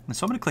 And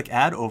so I'm going to click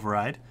Add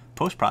Override,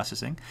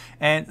 Post-Processing.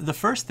 And the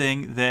first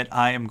thing that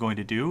I am going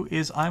to do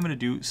is I'm going to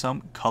do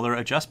some color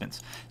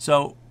adjustments.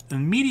 So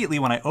immediately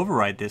when I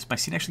override this, my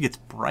scene actually gets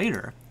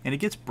brighter, and it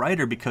gets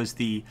brighter because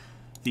the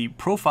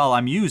profile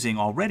I'm using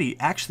already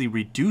actually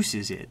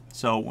reduces it.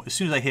 So as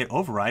soon as I hit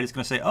override, it's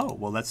going to say, oh,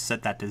 well, let's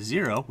set that to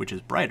 0, which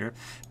is brighter,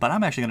 but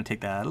I'm actually going to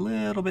take that a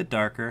little bit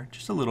darker,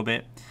 just a little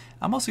bit.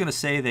 I'm also going to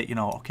say that,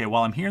 okay,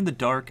 while I'm here in the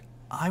dark,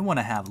 I want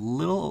to have a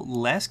little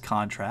less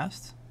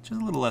contrast,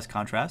 just a little less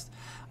contrast.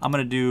 I'm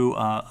going to do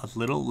a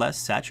little less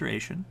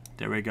saturation.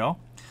 There we go.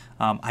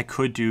 I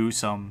could do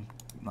some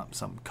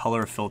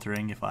color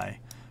filtering if I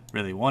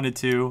really wanted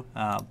to,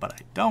 but I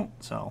don't,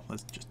 so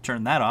let's just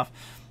turn that off.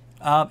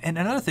 And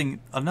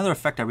another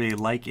effect I really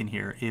like in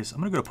here is,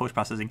 I'm going to go to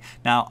post-processing.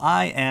 Now,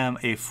 I am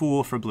a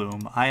fool for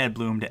bloom. I add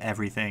bloom to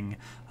everything.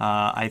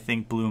 I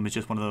think bloom is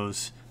just one of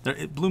those,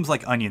 it blooms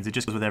like onions. It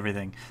just goes with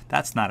everything.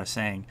 That's not a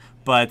saying,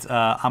 but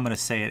I'm going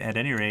to say it at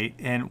any rate.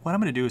 And what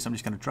I'm going to do is I'm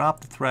just going to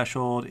drop the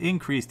threshold,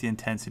 increase the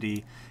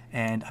intensity,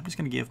 and I'm just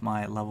going to give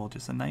my level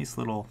just a nice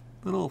little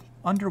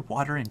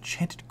underwater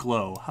enchanted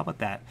glow. How about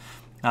that?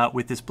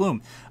 With this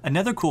bloom.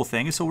 Another cool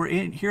thing is, so we're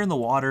here in the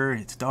water,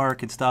 it's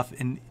dark and stuff,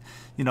 and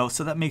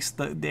so that makes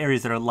the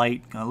areas that are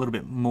light a little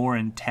bit more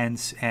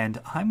intense, and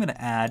I'm going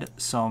to add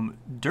some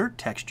dirt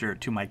texture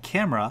to my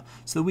camera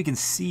so that we can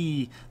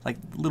see like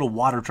little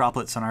water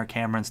droplets on our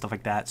camera and stuff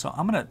like that. So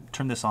I'm going to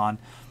turn this on,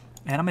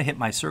 and I'm going to hit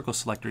my circle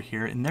selector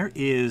here, and there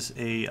is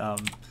a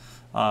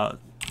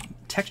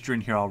texture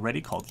in here already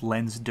called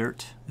Lens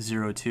Dirt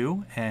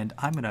 02, and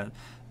I'm going to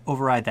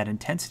override that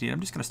intensity, and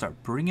I'm just going to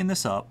start bringing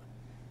this up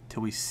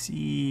till we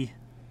see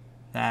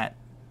that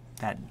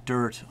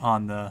dirt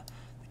on the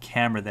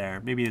camera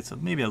there. Maybe it's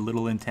maybe a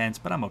little intense,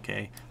 but I'm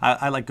okay.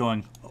 I like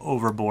going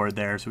overboard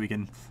there so we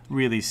can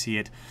really see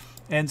it.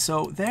 And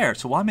so there,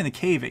 so while I'm in the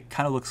cave, it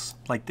kind of looks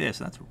like this.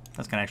 That's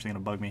actually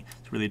going to bug me.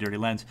 It's a really dirty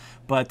lens.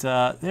 But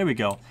there we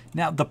go.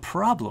 Now the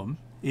problem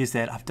is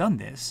that I've done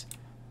this,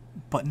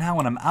 but now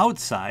when I'm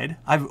outside,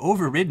 I've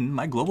overridden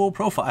my global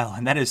profile,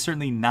 and that is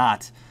certainly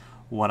not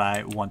what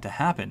I want to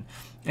happen.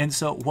 And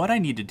so what I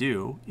need to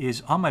do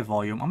is on my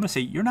volume, I'm going to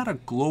say you're not a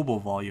global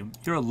volume,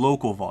 you're a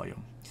local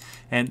volume.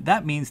 And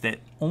that means that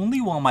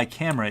only while my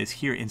camera is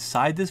here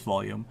inside this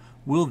volume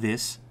will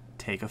this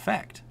take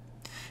effect.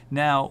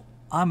 Now,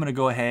 I'm going to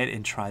go ahead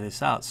and try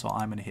this out. So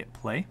I'm going to hit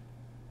play.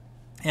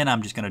 And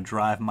I'm just going to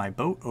drive my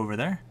boat over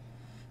there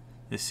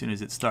as soon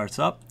as it starts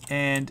up.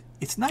 And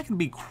it's not going to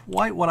be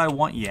quite what I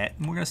want yet.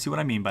 And we're going to see what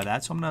I mean by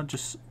that. So I'm going to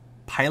just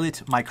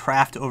pilot my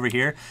craft over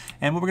here.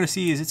 And what we're going to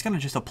see is it's going to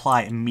just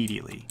apply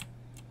immediately.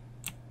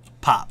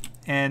 Pop.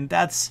 And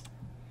that's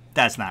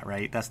not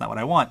right. That's not what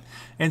I want.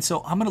 And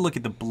so I'm going to look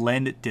at the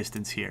blend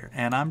distance here.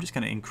 And I'm just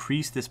going to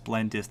increase this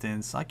blend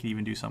distance. I could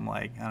even do something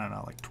like, I don't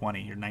know, like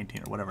 20 or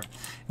 19 or whatever.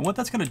 And what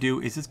that's going to do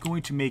is it's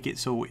going to make it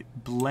so it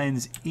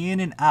blends in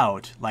and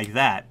out like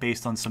that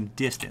based on some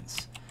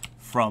distance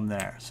from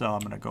there. So I'm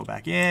going to go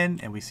back in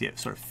and we see it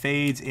sort of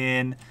fades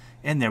in.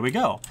 And there we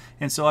go.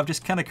 And so I've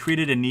just kind of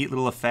created a neat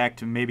little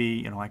effect. And maybe,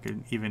 you know, I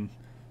could even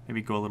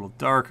maybe go a little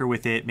darker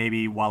with it.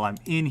 Maybe while I'm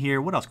in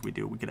here, what else could we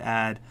do? We could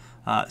add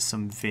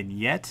some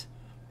vignette,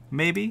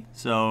 maybe.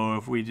 So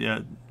if we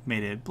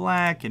made it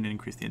black and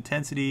increase the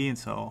intensity, and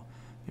so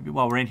maybe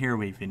while we're in here,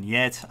 we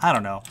vignette. I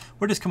don't know.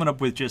 We're just coming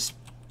up with just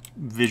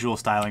visual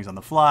stylings on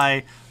the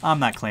fly. I'm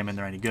not claiming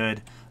they're any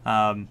good.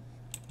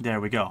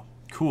 There we go.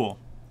 Cool.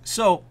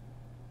 So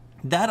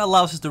that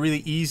allows us to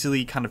really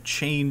easily kind of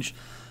change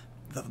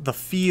the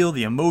feel,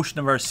 the emotion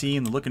of our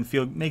scene, the look and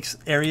feel. It makes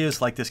areas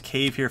like this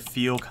cave here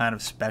feel kind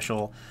of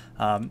special.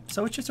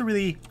 So it's just a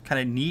really kind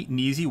of neat and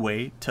easy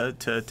way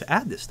to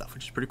add this stuff,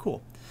 which is pretty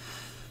cool.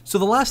 So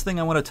the last thing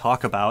I want to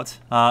talk about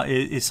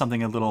is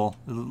something a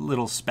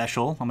little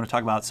special. I'm going to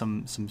talk about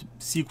some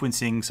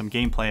sequencing, some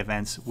gameplay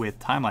events with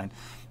timeline.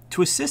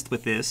 To assist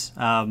with this,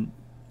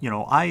 you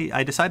know,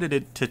 I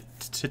decided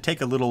to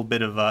take a little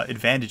bit of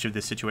advantage of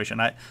this situation.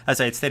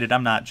 As I had stated,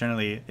 I'm not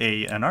generally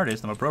an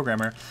artist. I'm a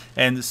programmer,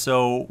 and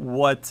so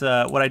what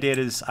I did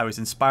is I was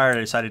inspired.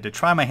 I decided to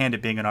try my hand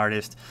at being an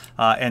artist,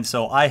 and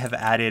so I have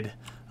added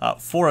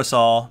for us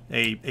all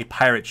a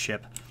pirate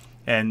ship,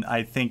 and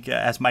I think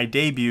as my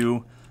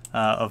debut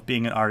of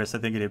being an artist, I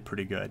think it did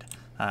pretty good.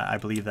 I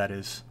believe that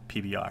is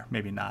PBR,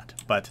 maybe not,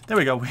 but there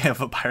we go. We have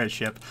a pirate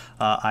ship.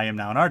 I am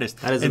now an artist.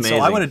 That is and amazing.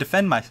 So I want to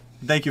defend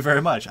Thank you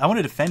very much. I want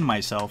to defend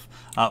myself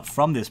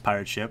from this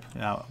pirate ship.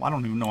 I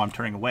don't even know I'm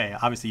turning away.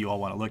 Obviously, you all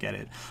want to look at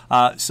it.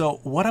 So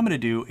what I'm going to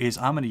do is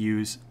I'm going to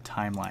use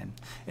timeline.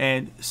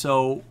 And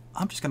so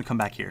I'm just going to come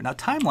back here. Now,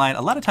 timeline,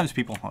 a lot of times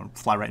people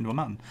fly right into a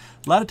mountain.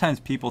 A lot of times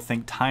people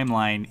think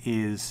timeline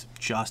is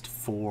just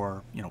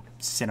for, you know,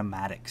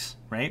 cinematics,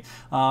 right?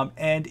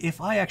 And if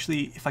I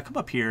come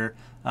up here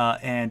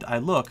and I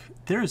look,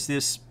 there's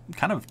this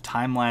kind of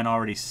timeline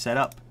already set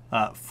up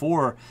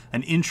for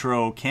an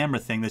intro camera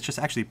thing that's just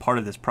actually part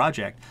of this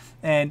project.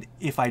 And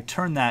if I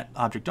turn that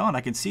object on,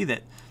 I can see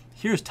that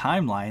here's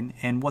timeline,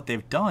 and what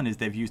they've done is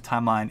they've used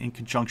timeline in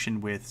conjunction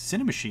with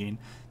Cinemachine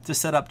to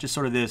set up just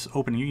sort of this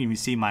opening. You can even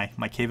see my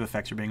cave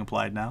effects are being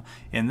applied now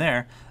in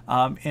there,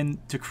 and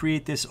to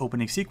create this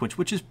opening sequence,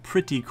 which is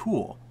pretty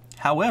cool.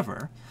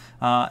 However,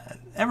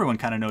 everyone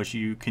kind of knows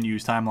you can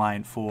use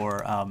timeline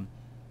for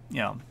you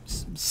know,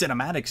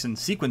 cinematics and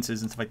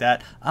sequences and stuff like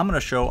that. I'm going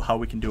to show how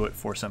we can do it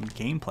for some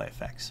gameplay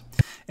effects.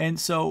 And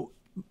so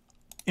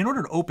in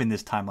order to open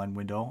this timeline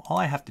window, all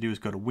I have to do is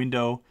go to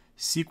Window,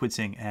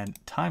 Sequencing,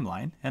 and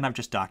Timeline, and I've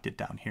just docked it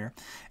down here.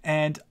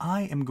 And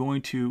I am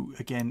going to,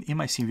 again, in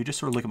my scene view, just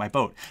sort of look at my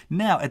boat.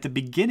 Now, at the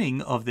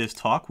beginning of this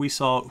talk, we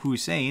saw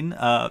Housein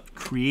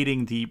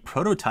creating the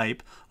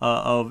prototype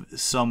of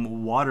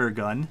some water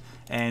gun,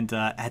 and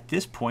at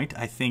this point,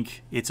 I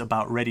think it's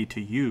about ready to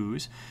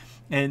use.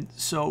 And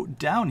so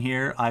down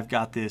here, I've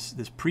got this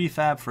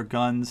prefab for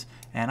guns,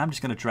 and I'm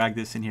just going to drag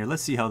this in here.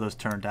 Let's see how those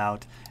turned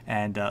out.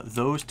 And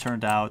those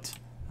turned out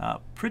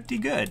pretty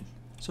good.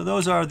 So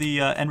those are the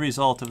end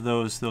result of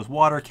those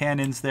water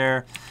cannons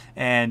there.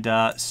 And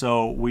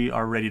so we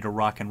are ready to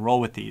rock and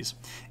roll with these.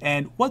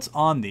 And what's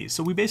on these?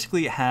 So we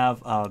basically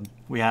have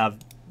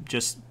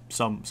just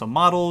some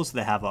models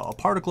that have a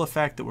particle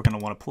effect that we're going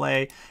to want to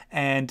play,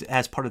 and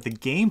as part of the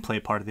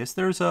gameplay part of this,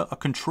 there's a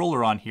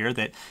controller on here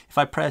that if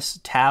I press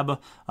tab,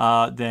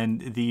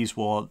 then these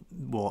will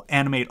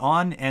animate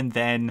on, and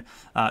then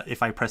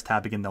if I press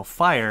tab again, they'll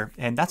fire.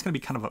 And that's going to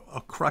be kind of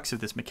a crux of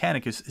this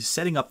mechanic, is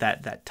setting up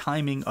that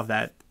timing of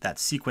that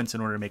sequence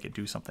in order to make it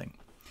do something.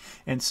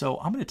 And so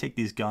I'm going to take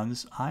these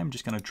guns, I'm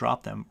just going to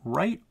drop them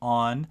right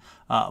on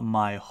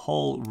my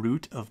hull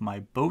root of my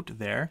boat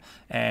there,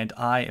 and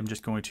I am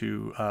just going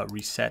to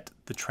reset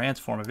the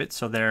transform of it.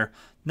 So they're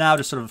now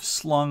just sort of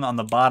slung on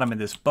the bottom of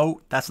this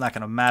boat. That's not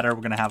going to matter.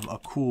 We're going to have a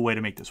cool way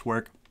to make this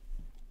work.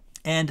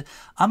 And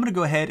I'm going to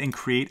go ahead and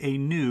create a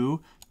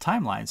new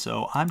timeline.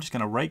 So I'm just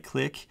going to right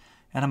click,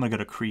 and I'm going to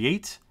go to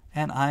Create,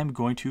 and I'm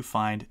going to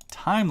find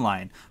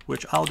Timeline,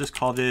 which I'll just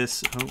call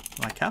this, oh,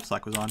 my caps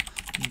lock was on,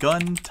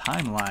 Gun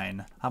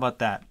Timeline. How about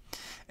that?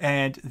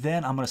 And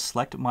then I'm going to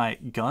select my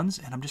guns,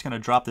 and I'm just going to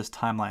drop this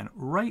timeline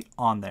right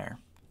on there.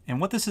 And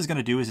what this is going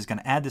to do is it's going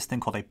to add this thing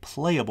called a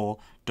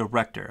playable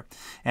director.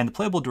 And the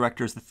playable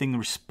director is the thing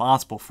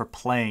responsible for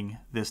playing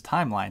this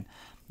timeline.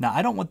 Now,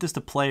 I don't want this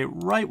to play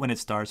right when it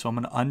starts, so I'm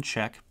going to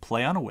uncheck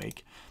play on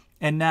awake.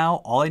 And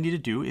now all I need to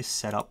do is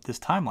set up this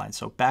timeline.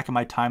 So back in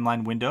my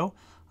timeline window,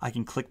 I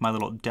can click my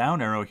little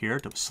down arrow here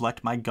to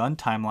select my gun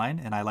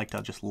timeline, and I like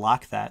to just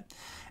lock that.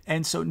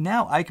 And so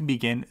now I can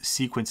begin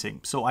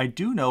sequencing. So I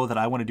do know that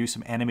I want to do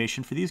some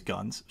animation for these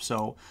guns.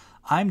 So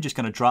I'm just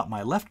going to drop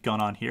my left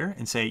gun on here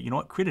and say, you know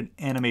what, create an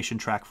animation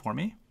track for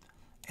me.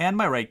 And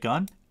my right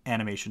gun,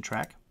 animation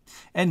track.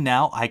 And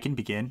now I can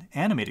begin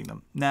animating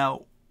them.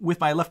 Now, with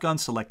my left gun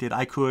selected,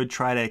 I could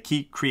try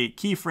to create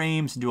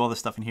keyframes and do all this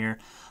stuff in here.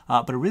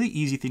 But a really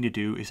easy thing to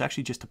do is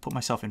actually just to put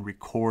myself in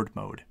record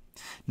mode.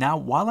 Now,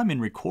 while I'm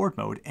in record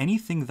mode,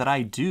 anything that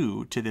I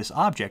do to this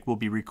object will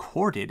be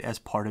recorded as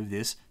part of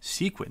this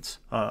sequence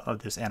of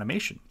this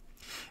animation.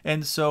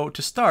 And so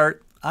to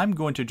start, I'm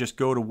going to just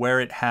go to where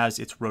it has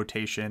its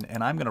rotation,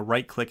 and I'm going to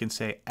right click and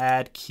say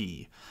add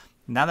key.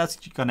 Now that's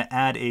going to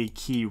add a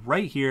key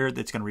right here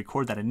that's going to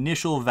record that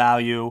initial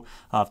value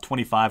of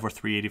 25 or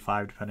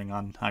 385, depending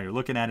on how you're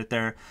looking at it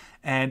there.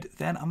 And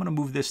then I'm going to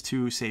move this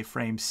to, say,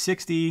 frame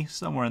 60,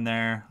 somewhere in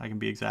there. I can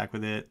be exact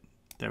with it.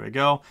 There we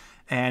go.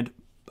 And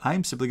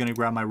I'm simply going to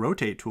grab my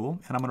rotate tool,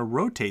 and I'm going to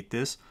rotate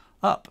this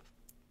up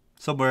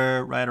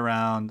somewhere right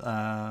around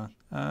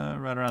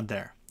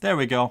there. There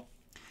we go.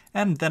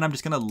 And then I'm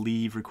just going to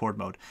leave record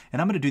mode.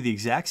 And I'm going to do the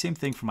exact same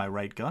thing for my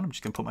right gun. I'm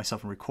just going to put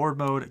myself in record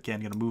mode. Again,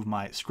 I'm going to move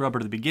my scrubber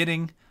to the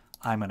beginning.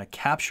 I'm going to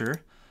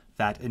capture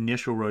that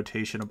initial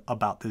rotation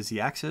about the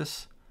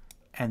z-axis.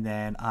 And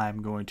then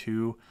I'm going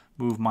to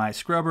move my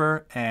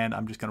scrubber, and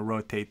I'm just going to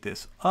rotate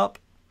this up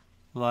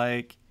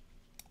like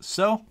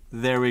so.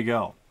 There we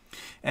go.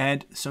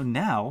 And so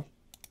now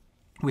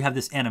we have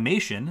this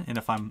animation. And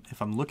if I'm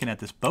looking at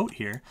this boat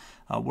here,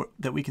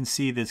 that we can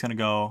see that it's going to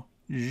go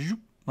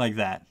like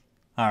that.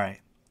 All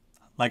right,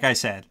 like I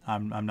said,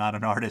 I'm not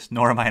an artist,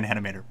 nor am I an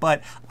animator,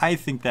 but I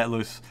think that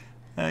looks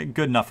good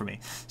enough for me.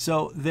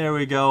 So there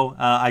we go.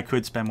 I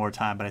could spend more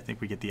time, but I think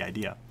we get the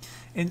idea.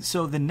 And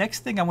so the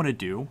next thing I want to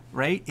do,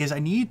 right, is I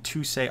need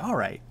to say, all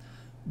right,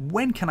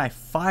 when can I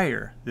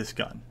fire this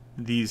gun,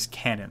 these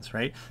cannons,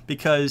 right?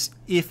 Because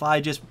if I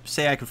just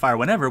say I could fire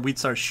whenever, we'd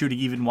start shooting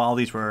even while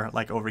these were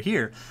like over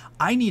here.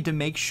 I need to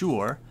make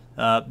sure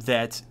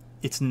that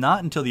it's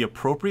not until the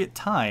appropriate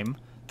time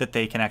that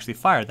they can actually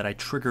fire, that I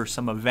trigger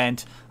some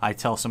event, I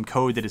tell some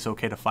code that it's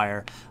okay to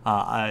fire.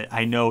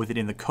 I know that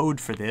in the code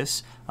for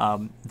this,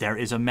 there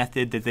is a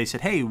method that they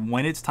said, hey,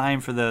 when it's time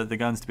for the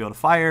guns to be able to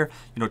fire,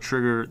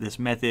 trigger this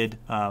method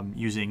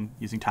using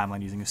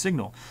timeline, using a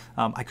signal.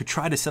 I could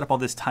try to set up all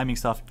this timing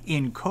stuff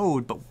in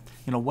code, but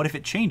what if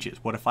it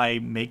changes? What if I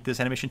make this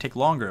animation take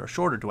longer or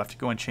shorter? Do I have to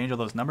go and change all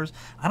those numbers?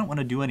 I don't want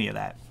to do any of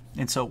that.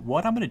 And so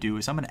what I'm going to do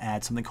is I'm going to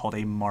add something called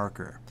a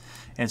marker.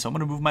 And so I'm going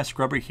to move my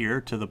scrubber here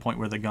to the point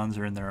where the guns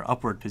are in their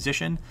upward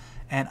position.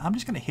 And I'm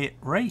just going to hit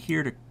right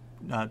here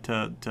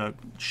to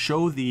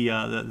show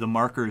the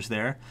markers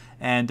there.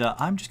 And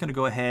I'm just going to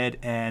go ahead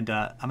and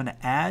I'm going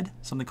to add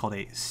something called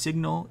a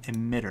signal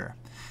emitter.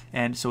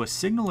 And so a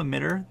signal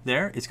emitter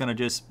there is going to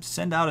just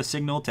send out a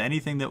signal to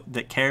anything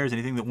that cares,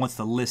 anything that wants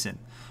to listen.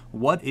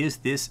 What is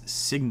this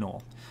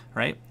signal,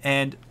 right?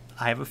 And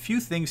I have a few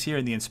things here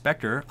in the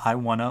inspector I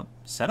want to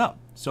set up.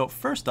 So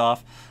first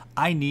off,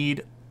 I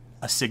need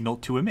a signal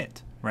to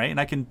emit, right? And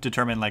I can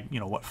determine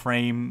what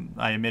frame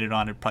I emitted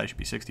on. It probably should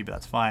be 60, but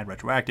that's fine.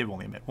 Retroactive,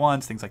 only emit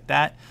once, things like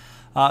that.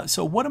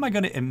 So what am I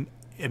going to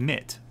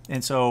emit?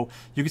 And so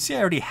you can see I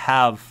already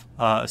have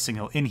a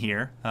signal in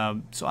here.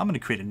 So I'm going to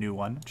create a new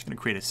one. I'm just going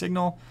to create a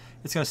signal.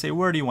 It's going to say,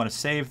 where do you want to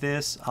save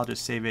this? I'll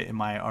just save it in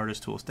my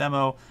Artist Tools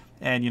demo.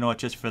 And you know what,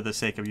 just for the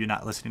sake of you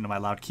not listening to my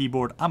loud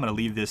keyboard, I'm going to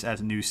leave this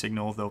as a new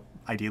signal, though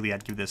ideally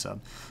I'd give this a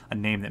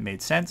name that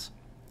made sense.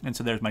 And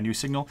so there's my new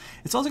signal.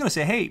 It's also going to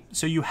say, hey,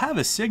 so you have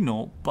a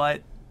signal,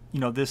 but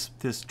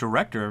this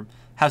director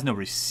has no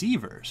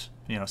receivers.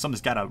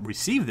 Something's got to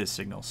receive this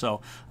signal. So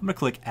I'm going to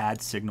click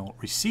Add Signal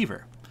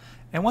Receiver.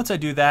 And once I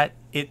do that,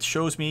 it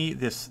shows me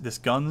this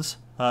guns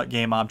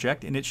game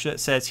object, and it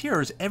says,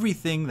 here's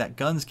everything that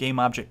guns game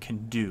object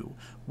can do.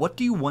 What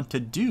do you want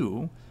to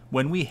do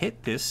when we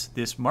hit this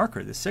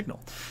marker, this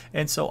signal?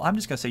 And so I'm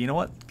just going to say, you know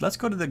what, let's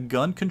go to the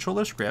gun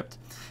controller script.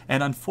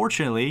 And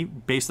unfortunately,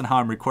 based on how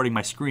I'm recording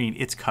my screen,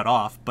 it's cut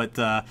off,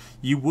 but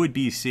you would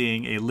be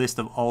seeing a list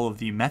of all of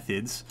the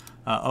methods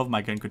of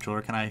my gun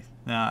controller.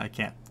 I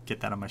can't get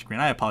that on my screen.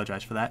 I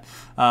apologize for that.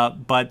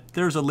 But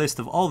there's a list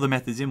of all the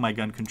methods in my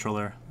gun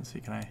controller. Let's see,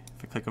 if I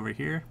click over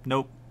here?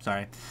 Nope,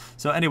 sorry.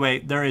 So anyway,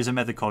 there is a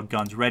method called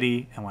guns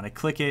ready, and when I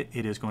click it,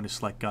 it is going to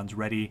select guns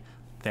ready.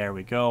 There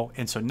we go.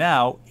 And so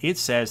now it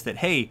says that,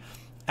 hey,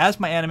 as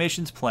my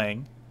animation's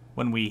playing,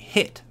 when we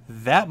hit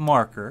that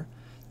marker,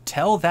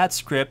 tell that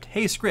script,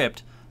 hey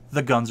script,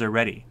 the guns are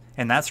ready.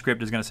 And that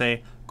script is going to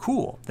say,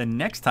 cool, the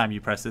next time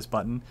you press this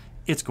button,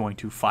 it's going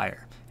to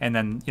fire. And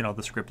then,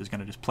 the script is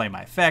going to just play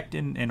my effect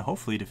and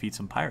hopefully defeat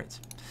some pirates.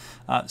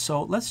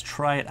 So let's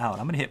try it out.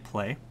 I'm going to hit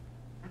play.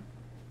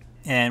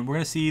 And we're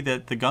going to see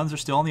that the guns are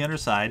still on the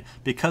underside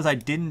because I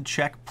didn't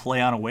check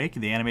play on awake.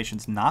 The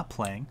animation's not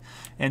playing.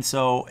 And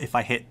so if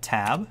I hit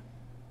tab,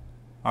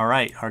 all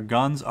right, our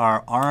guns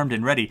are armed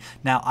and ready.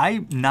 Now,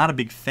 I'm not a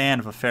big fan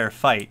of a fair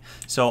fight,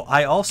 so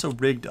I also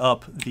rigged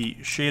up the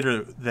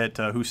shader that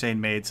Housein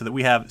made so that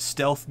we have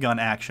stealth gun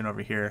action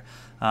over here,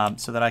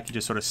 so that I can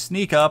just sort of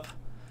sneak up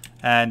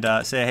and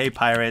say, hey,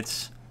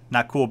 pirates,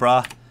 not cool,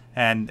 brah,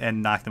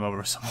 and knock them over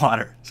with some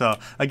water. So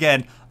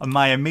again,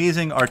 my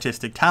amazing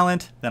artistic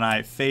talent. Then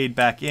I fade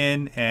back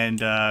in, and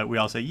we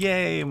all say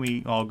yay, and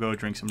we all go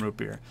drink some root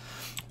beer.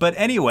 But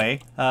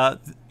anyway,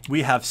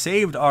 we have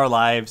saved our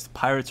lives. The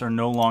pirates are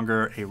no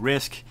longer a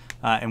risk,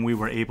 and we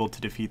were able to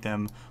defeat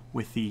them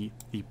with the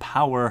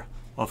power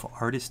of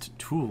artist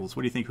tools.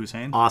 What do you think,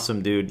 Housein?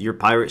 Awesome, dude. Your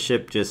pirate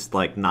ship just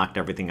like knocked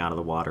everything out of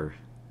the water,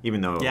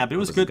 even though yeah, but it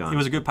was good. It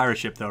was a good pirate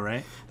ship, though,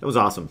 right? That was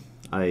awesome.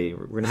 We're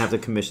gonna have to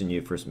commission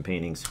you for some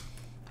paintings.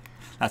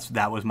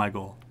 That was my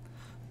goal.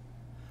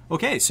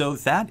 Okay, so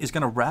that is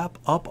gonna wrap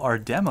up our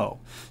demo.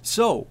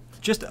 So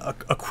just a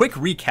quick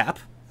recap.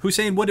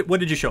 Housein, what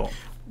did you show them?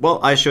 Well,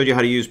 I showed you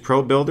how to use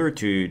Pro Builder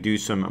to do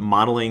some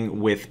modeling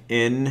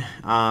within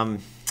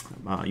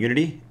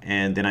Unity,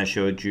 and then I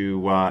showed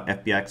you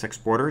FBX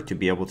Exporter to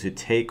be able to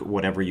take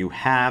whatever you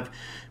have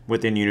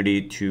within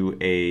Unity to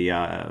a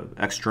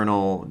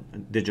external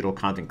digital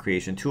content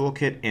creation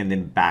toolkit, and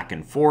then back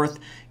and forth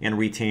and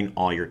retain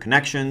all your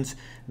connections.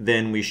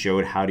 Then we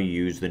showed how to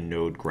use the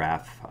node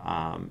graph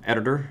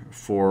editor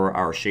for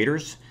our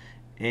shaders,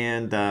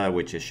 and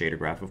which is shader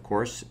graph, of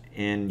course.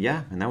 And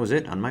yeah, and that was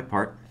it on my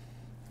part.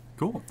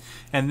 Cool.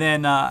 And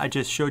then I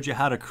just showed you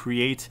how to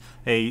create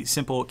a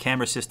simple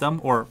camera system,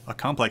 or a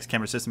complex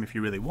camera system if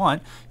you really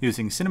want,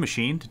 using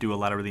Cinemachine to do a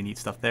lot of really neat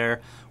stuff there.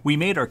 We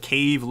made our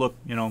cave look,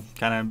 you know,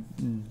 kind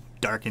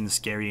of dark and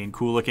scary and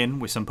cool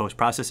looking with some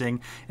post-processing.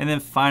 And then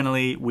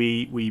finally,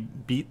 we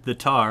beat the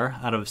tar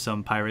out of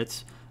some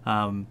pirates.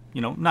 You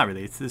know, not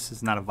really. This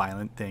is not a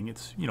violent thing.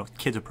 It's, you know,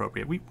 kids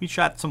appropriate. We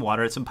shot some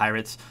water at some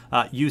pirates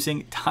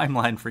using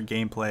timeline for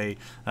gameplay,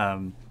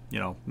 you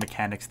know,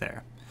 mechanics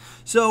there.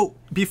 So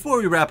before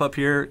we wrap up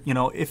here, you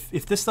know, if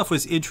this stuff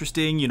was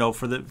interesting, you know,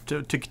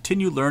 to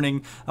continue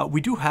learning,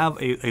 we do have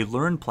a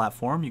Learn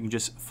platform. You can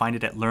just find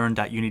it at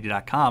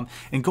learn.unity.com.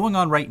 And going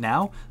on right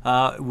now,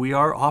 we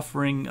are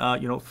offering,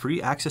 you know,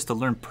 free access to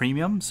Learn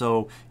Premium.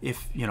 So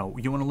if, you know,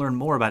 you want to learn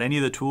more about any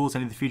of the tools,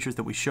 any of the features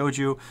that we showed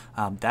you,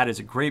 that is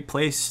a great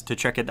place to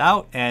check it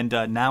out. And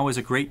now is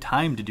a great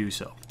time to do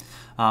so.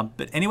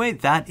 But anyway,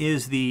 that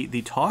is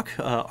the talk,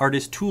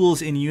 artist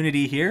tools in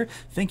Unity here.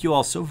 Thank you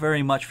all so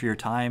very much for your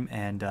time,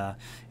 and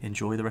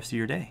enjoy the rest of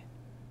your day.